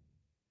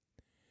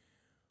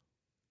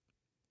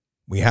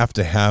 We have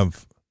to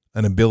have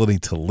an ability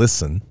to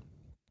listen.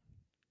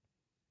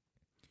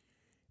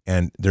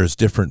 And there's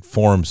different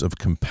forms of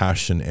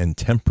compassion and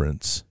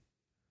temperance.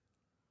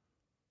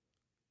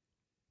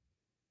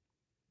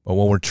 But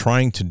what we're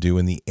trying to do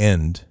in the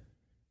end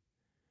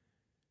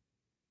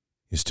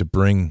is to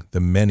bring the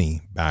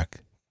many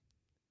back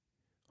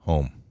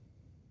home.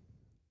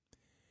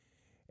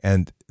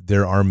 And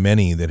there are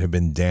many that have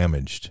been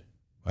damaged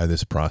by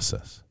this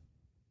process.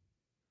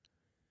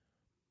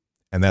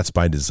 And that's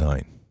by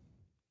design.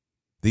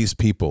 These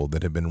people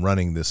that have been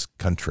running this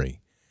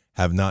country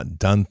have not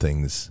done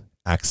things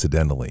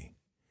accidentally.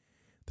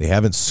 They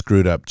haven't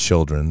screwed up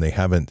children. They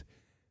haven't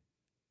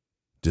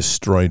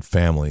destroyed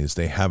families.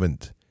 They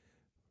haven't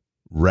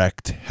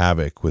wreaked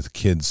havoc with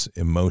kids'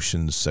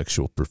 emotions,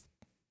 sexual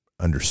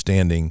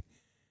understanding.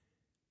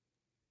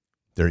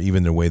 They're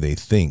even the way they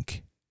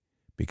think,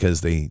 because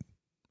they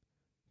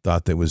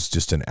thought that was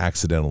just an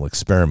accidental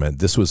experiment.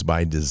 This was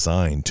by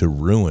design to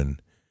ruin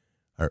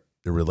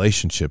the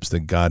relationships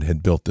that God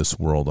had built this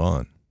world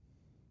on.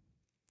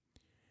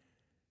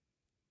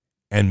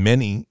 And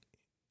many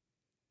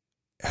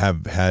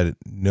have had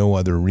no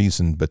other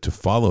reason but to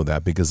follow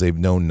that because they've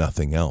known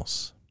nothing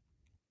else.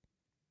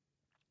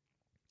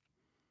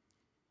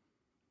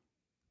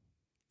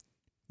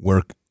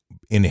 We're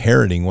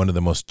inheriting one of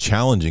the most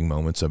challenging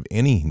moments of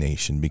any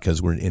nation,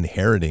 because we're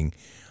inheriting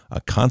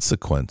a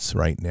consequence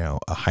right now,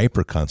 a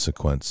hyper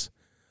consequence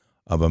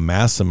of a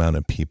mass amount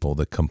of people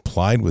that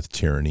complied with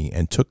tyranny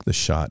and took the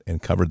shot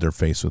and covered their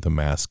face with a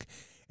mask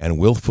and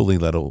willfully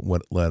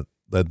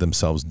led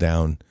themselves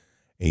down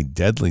a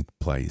deadly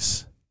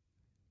place.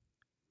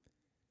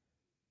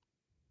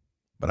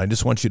 But I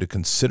just want you to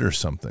consider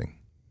something.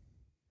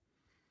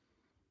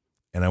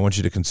 And I want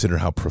you to consider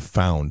how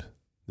profound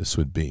this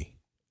would be.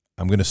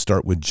 I'm going to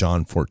start with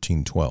John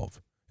 14:12,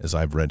 as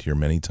I've read here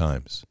many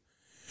times.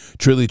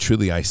 Truly,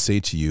 truly, I say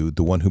to you,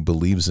 the one who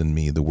believes in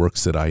me, the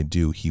works that I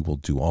do, he will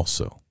do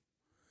also.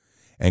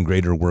 And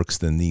greater works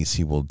than these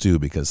he will do,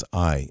 because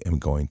I am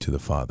going to the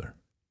Father.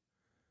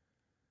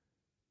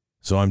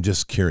 So I'm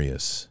just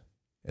curious,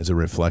 as a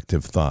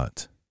reflective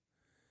thought.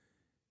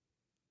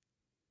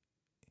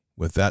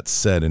 With that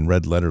said in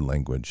red letter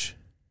language,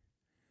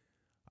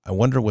 I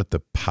wonder what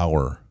the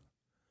power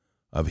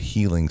of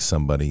healing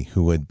somebody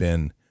who had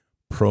been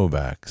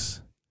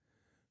pro-vax,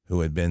 who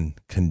had been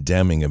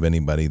condemning of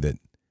anybody that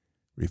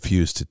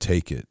refused to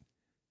take it,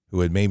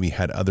 who had maybe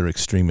had other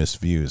extremist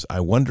views.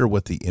 I wonder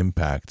what the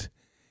impact,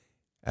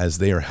 as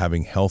they are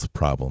having health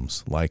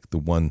problems like the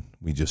one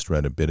we just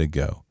read a bit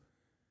ago,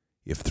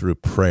 if through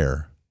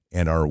prayer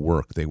and our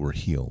work they were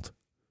healed.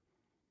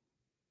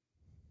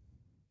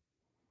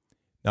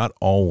 Not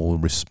all will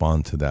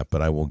respond to that,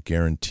 but I will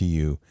guarantee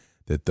you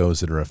that those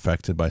that are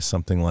affected by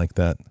something like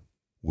that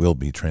will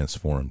be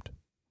transformed.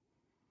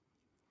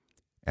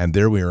 And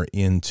there we are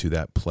into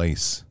that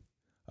place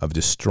of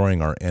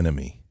destroying our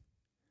enemy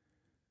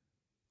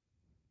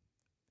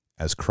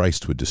as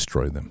Christ would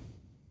destroy them.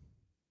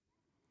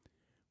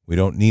 We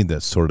don't need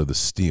that sword of the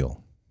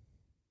steel.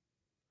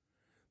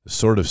 The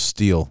sword of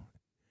steel,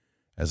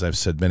 as I've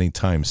said many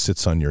times,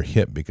 sits on your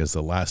hip because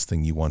the last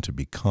thing you want to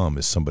become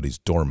is somebody's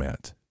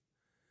doormat.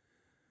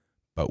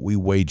 But we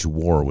wage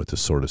war with the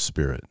sword of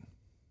spirit.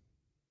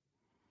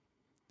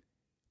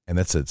 And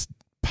that's a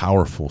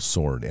powerful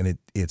sword, and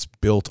it's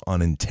built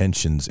on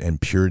intentions and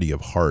purity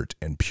of heart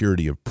and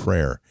purity of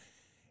prayer.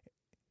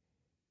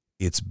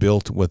 It's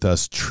built with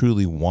us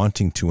truly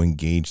wanting to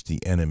engage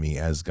the enemy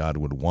as God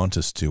would want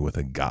us to, with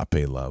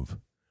agape love,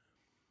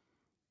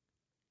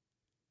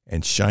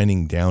 and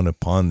shining down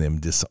upon them,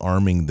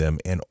 disarming them,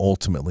 and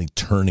ultimately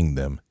turning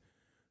them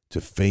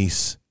to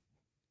face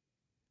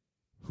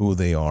who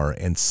they are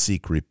and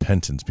seek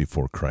repentance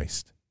before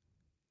Christ.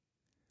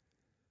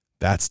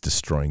 That's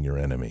destroying your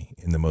enemy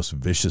in the most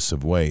vicious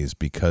of ways,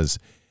 because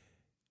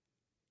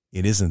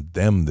it isn't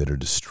them that are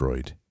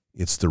destroyed.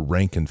 It's the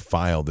rank and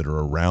file that are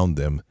around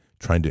them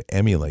trying to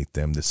emulate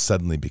them that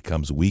suddenly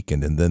becomes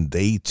weakened, and then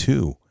they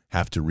too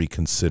have to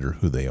reconsider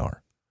who they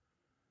are.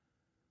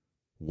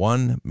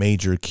 One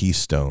major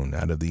keystone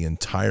out of the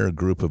entire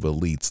group of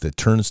elites that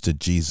turns to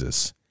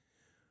Jesus,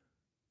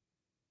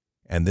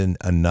 and then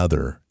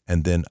another,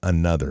 and then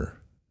another.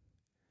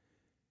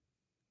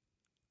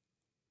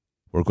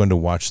 We're going to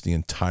watch the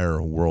entire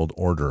world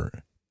order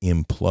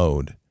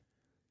implode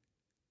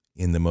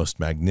in the most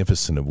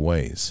magnificent of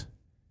ways.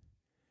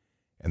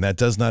 And that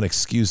does not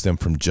excuse them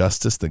from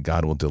justice that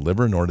God will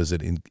deliver, nor does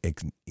it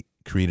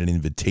create an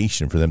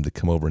invitation for them to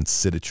come over and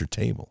sit at your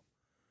table.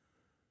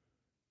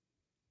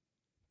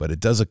 but it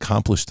does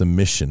accomplish the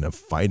mission of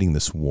fighting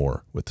this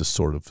war with the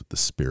sword of the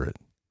Spirit,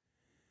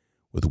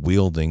 with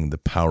wielding the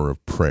power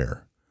of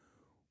prayer,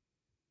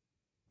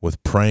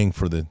 with praying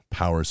for the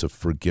powers of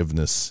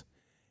forgiveness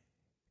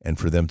and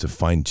for them to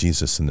find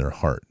Jesus in their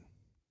heart.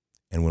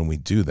 And when we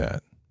do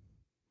that,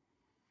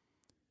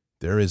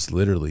 there is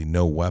literally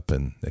no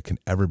weapon that can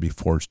ever be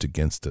forged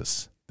against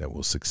us that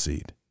will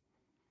succeed.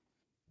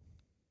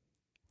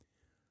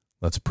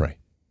 Let's pray.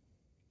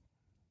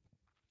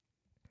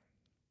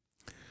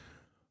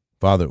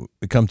 Father,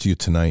 we come to you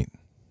tonight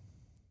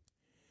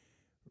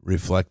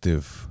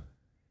reflective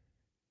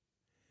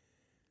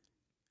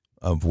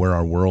of where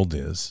our world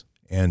is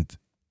and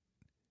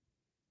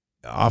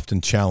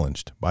often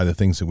challenged by the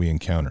things that we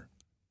encounter.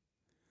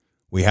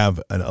 We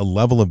have a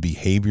level of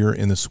behavior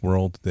in this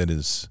world that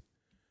is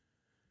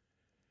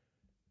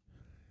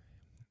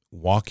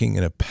walking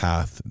in a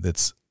path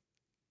that's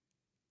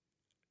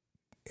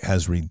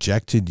has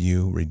rejected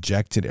you,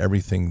 rejected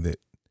everything that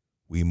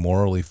we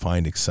morally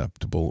find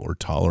acceptable or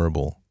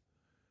tolerable.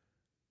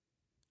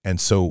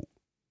 And so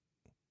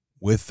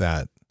with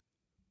that,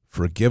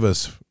 forgive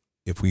us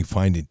if we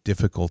find it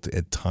difficult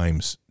at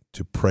times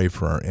to pray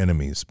for our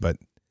enemies, but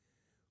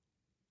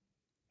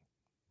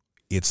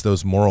it's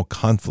those moral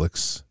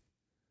conflicts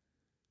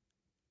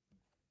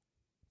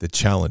that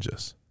challenge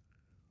us.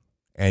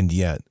 And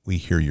yet we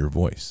hear your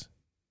voice,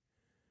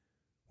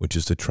 which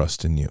is to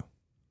trust in you.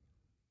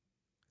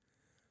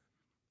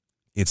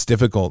 It's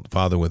difficult,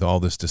 Father, with all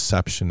this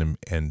deception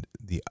and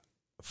the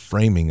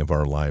framing of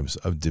our lives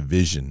of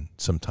division,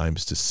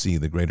 sometimes to see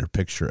the greater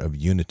picture of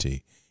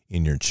unity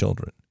in your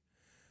children,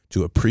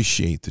 to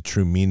appreciate the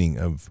true meaning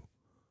of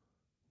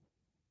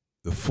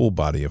the full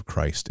body of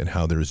Christ and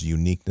how there's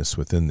uniqueness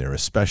within there,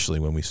 especially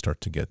when we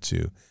start to get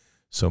to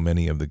so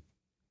many of the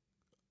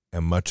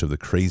and much of the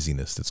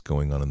craziness that's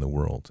going on in the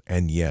world.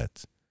 And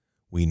yet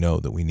we know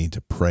that we need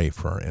to pray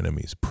for our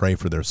enemies, pray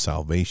for their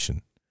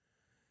salvation.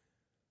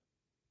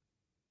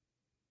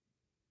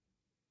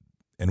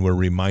 And we're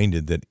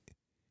reminded that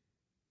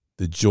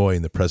the joy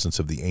in the presence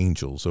of the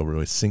angels over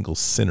a single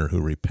sinner who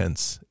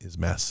repents is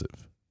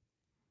massive.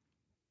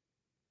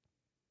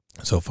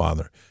 So,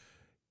 Father,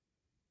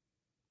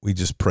 we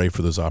just pray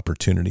for those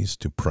opportunities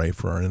to pray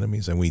for our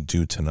enemies, and we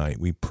do tonight.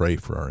 We pray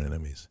for our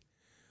enemies.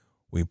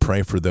 We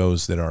pray for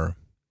those that are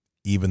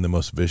even the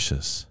most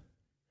vicious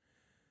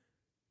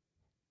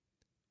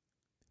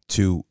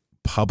to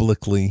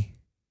publicly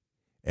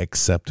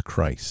accept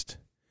Christ,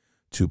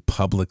 to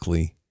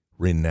publicly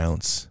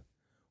renounce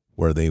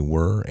where they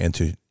were, and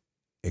to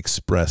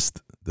express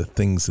the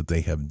things that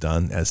they have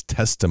done as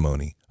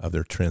testimony of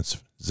their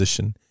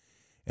transition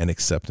and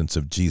acceptance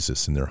of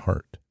Jesus in their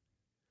heart.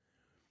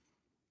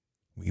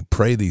 We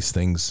pray these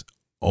things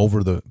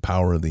over the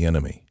power of the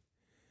enemy,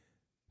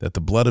 that the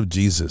blood of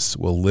Jesus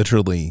will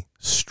literally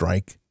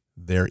strike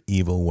their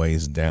evil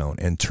ways down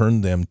and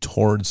turn them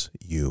towards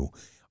you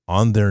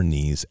on their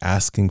knees,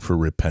 asking for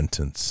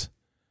repentance.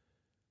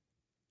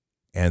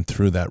 And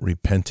through that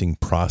repenting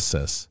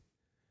process,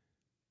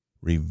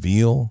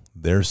 reveal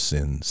their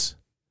sins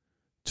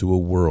to a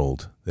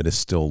world that is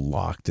still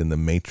locked in the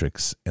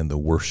matrix and the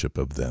worship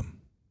of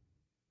them.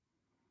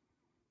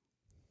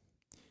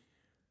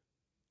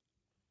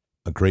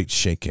 A great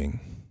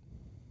shaking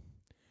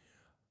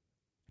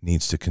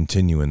needs to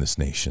continue in this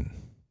nation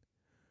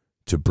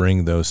to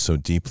bring those so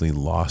deeply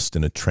lost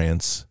in a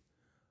trance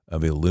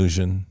of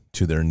illusion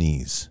to their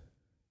knees.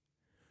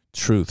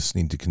 Truths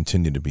need to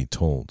continue to be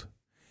told.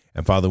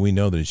 And Father, we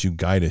know that as you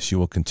guide us, you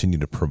will continue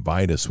to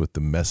provide us with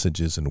the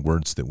messages and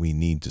words that we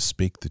need to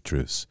speak the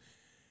truths.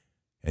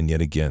 And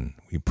yet again,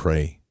 we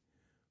pray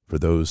for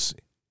those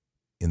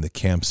in the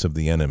camps of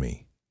the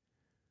enemy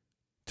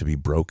to be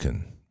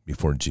broken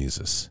before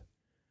Jesus,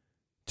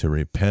 to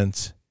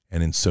repent,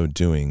 and in so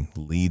doing,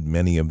 lead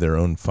many of their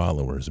own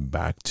followers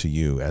back to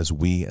you, as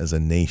we as a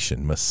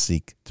nation must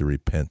seek to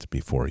repent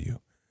before you.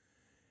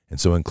 And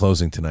so in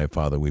closing tonight,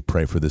 Father, we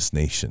pray for this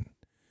nation.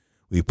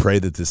 We pray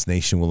that this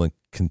nation will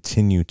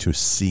continue to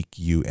seek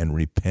you and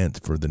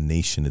repent for the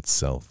nation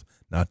itself,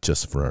 not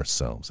just for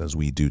ourselves, as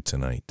we do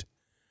tonight.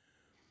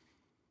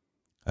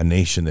 A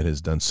nation that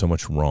has done so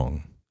much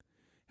wrong,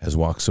 has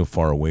walked so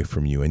far away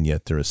from you, and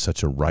yet there is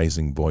such a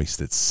rising voice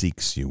that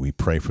seeks you. We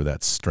pray for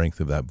that strength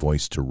of that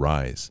voice to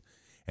rise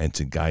and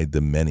to guide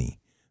the many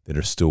that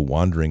are still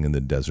wandering in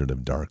the desert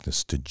of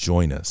darkness to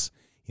join us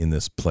in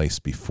this place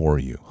before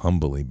you,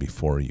 humbly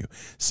before you,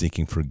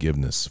 seeking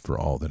forgiveness for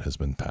all that has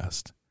been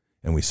past.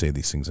 And we say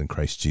these things in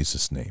Christ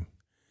Jesus' name.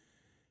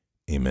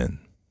 Amen.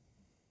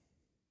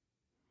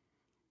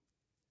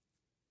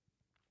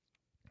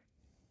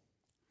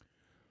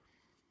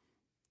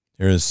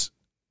 There is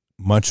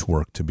much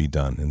work to be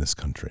done in this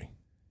country.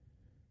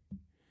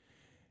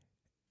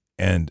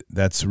 And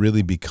that's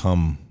really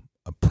become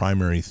a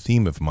primary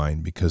theme of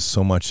mine because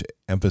so much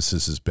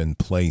emphasis has been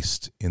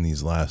placed in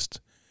these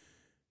last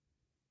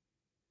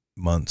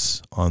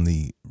months on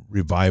the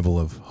revival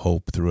of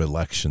hope through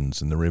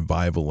elections and the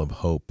revival of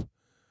hope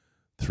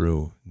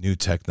through new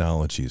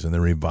technologies and the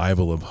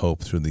revival of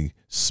hope through the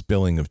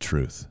spilling of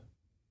truth.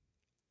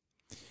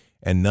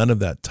 And none of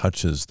that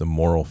touches the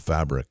moral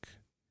fabric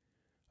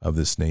of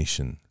this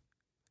nation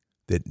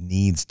that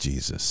needs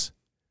Jesus,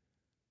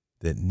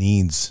 that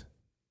needs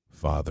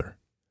Father.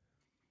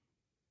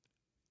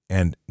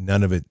 And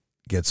none of it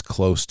gets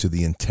close to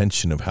the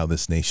intention of how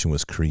this nation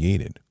was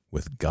created,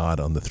 with God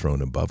on the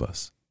throne above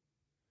us.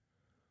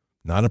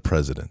 Not a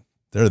president.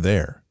 They're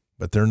there,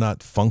 but they're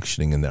not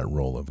functioning in that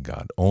role of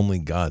God. Only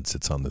God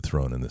sits on the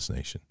throne in this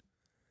nation.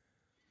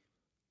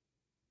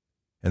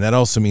 And that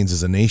also means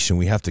as a nation,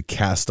 we have to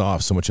cast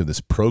off so much of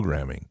this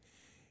programming,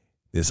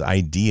 this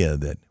idea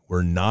that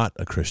we're not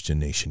a Christian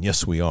nation.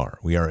 Yes, we are.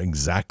 We are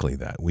exactly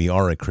that. We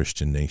are a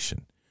Christian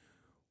nation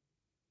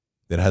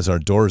that has our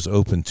doors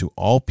open to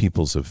all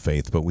peoples of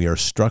faith, but we are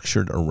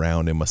structured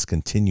around and must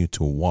continue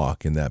to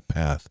walk in that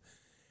path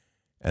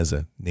as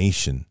a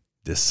nation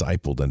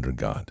discipled under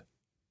God.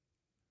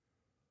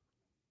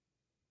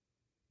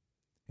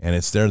 And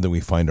it's there that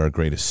we find our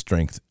greatest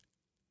strength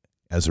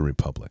as a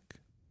republic.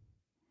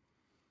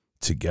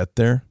 To get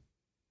there,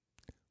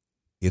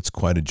 it's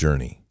quite a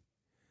journey.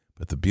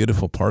 But the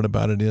beautiful part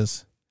about it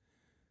is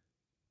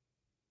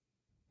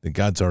that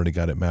God's already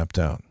got it mapped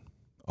out.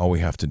 All we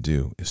have to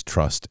do is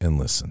trust and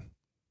listen.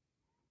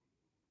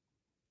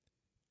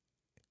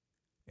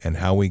 And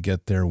how we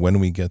get there, when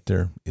we get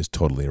there, is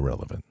totally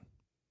irrelevant,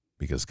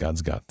 because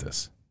God's got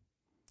this.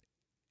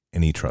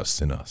 And He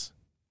trusts in us.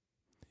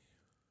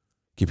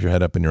 Keep your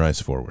head up and your eyes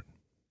forward.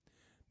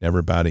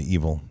 Never bow to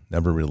evil,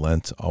 never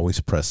relent, always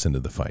press into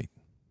the fight.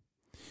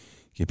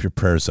 Keep your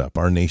prayers up.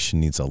 Our nation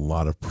needs a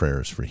lot of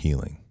prayers for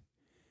healing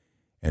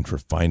and for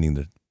finding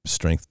the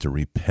strength to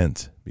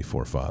repent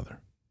before Father.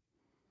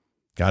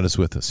 God is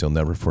with us. He'll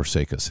never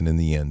forsake us. And in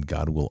the end,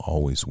 God will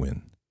always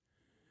win.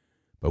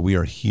 But we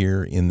are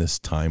here in this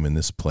time, in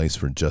this place,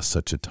 for just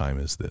such a time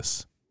as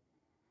this.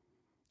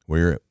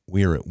 We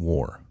are at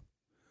war.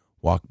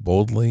 Walk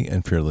boldly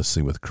and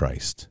fearlessly with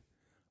Christ.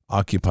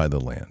 Occupy the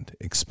land.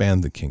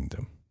 Expand the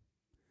kingdom.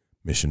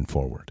 Mission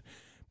forward.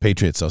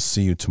 Patriots, I'll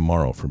see you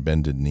tomorrow for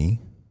Bended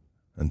Knee.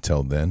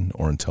 Until then,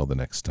 or until the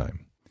next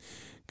time.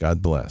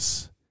 God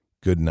bless.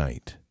 Good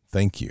night.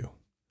 Thank you.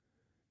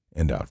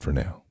 And out for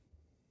now.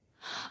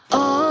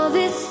 All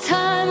this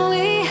time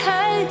we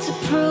had to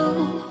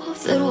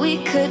prove that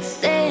we could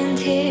stand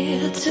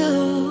here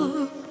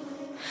too.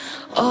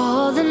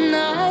 All the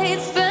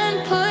nights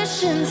been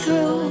pushing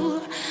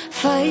through,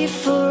 fight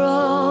for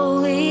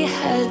all we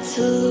had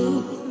to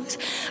lose.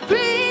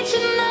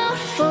 Reaching out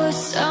for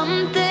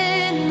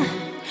something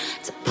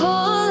to pull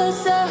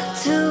us up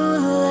to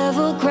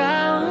level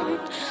ground.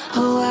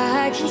 Oh,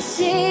 I can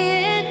see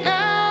it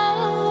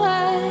now,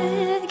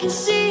 I can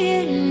see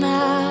it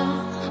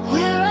now.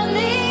 We're on the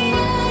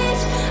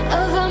edge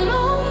of a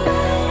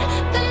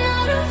moment, been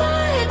out of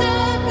our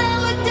depth,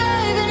 now we're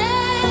diving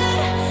in.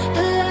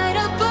 The light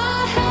up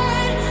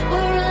ahead,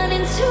 we're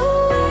running to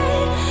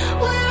it.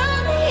 We're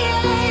on the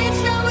edge,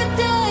 now we're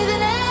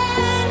diving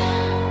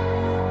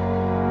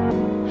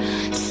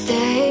in.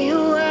 Stay a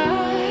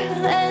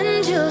while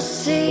and you'll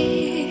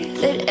see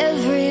that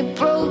every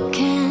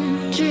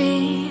broken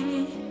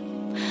dream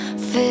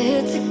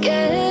fit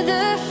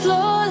together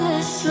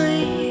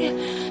flawlessly,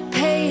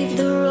 pave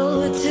the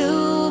road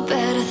to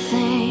better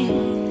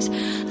things.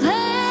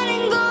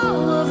 Letting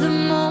go of the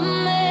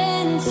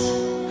moments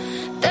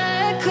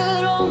that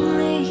could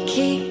only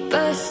keep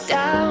us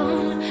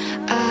down.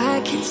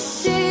 I can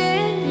see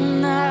it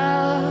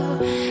now.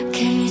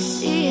 Can you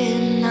see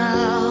it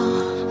now?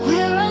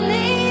 We're on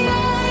the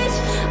edge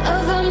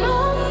of a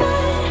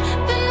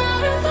moment, been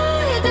out of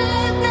our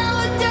depth, now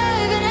we're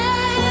diving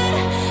in.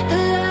 The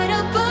light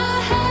up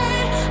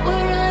ahead,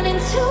 we're running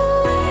to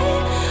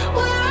it.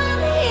 We're on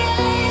the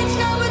edge,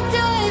 now we're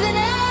diving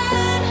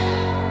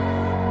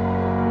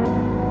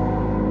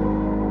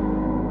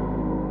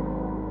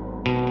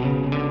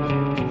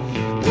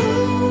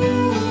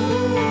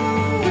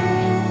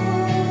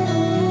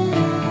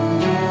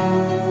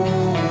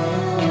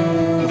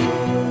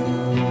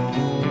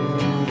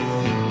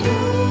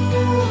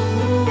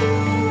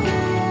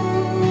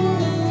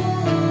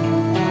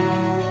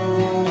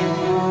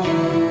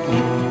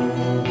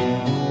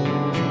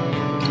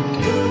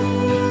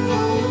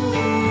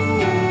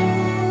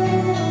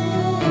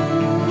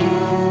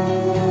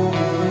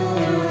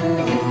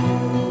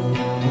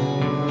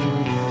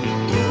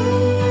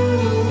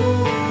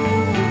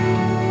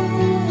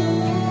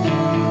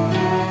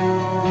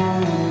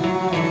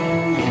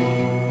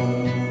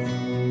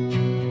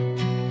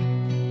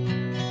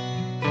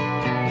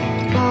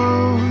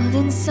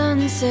golden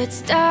sun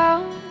sets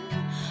down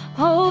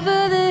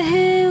over the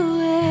hill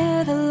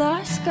where the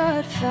lost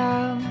got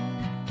found.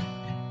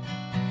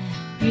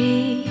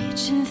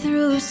 Reaching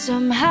through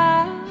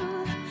somehow.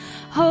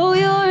 Oh,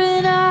 you're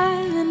an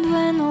island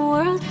when the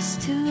world is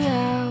too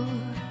loud.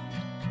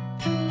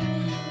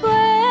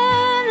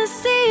 When the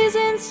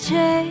seasons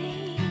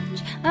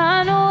change,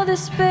 I know the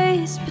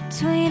space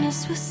between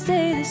us will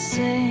stay the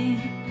same.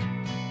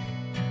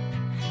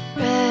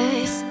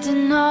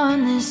 Resting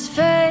on this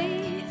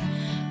faith,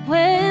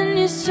 when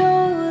your soul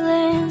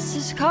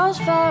answers calls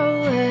far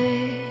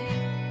away.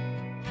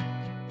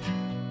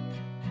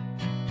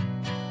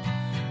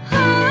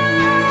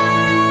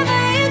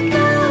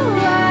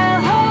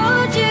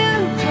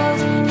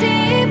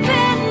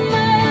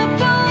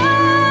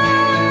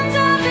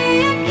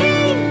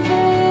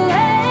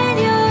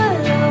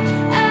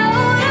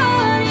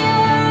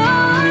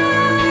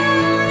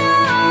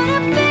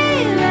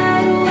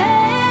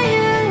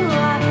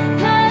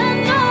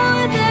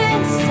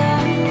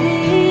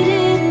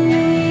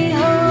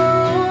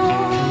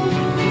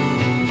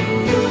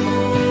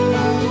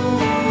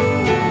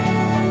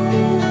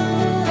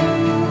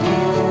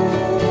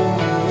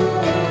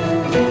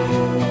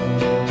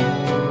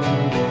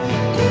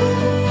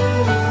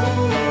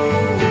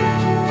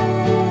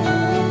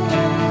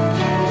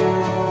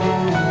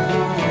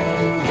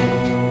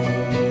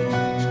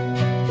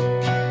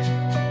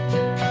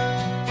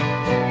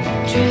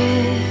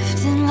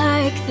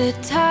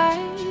 the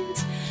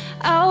tides.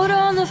 Out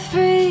on the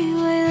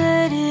freeway,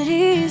 let it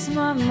ease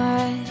my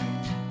mind.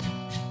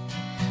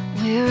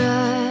 We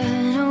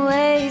run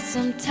away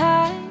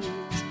sometimes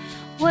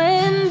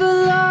when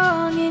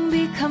belonging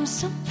becomes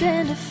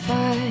something to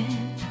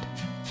find.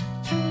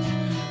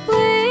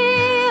 We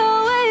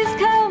always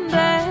come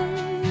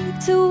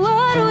back to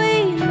what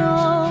we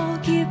know.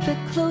 Keep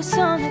it close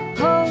on the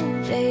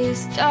cold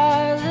days,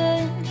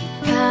 darling.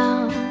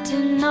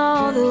 Counting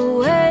all the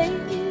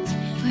ways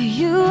where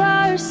you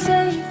are a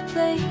safe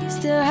place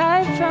to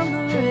hide from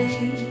the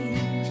rain.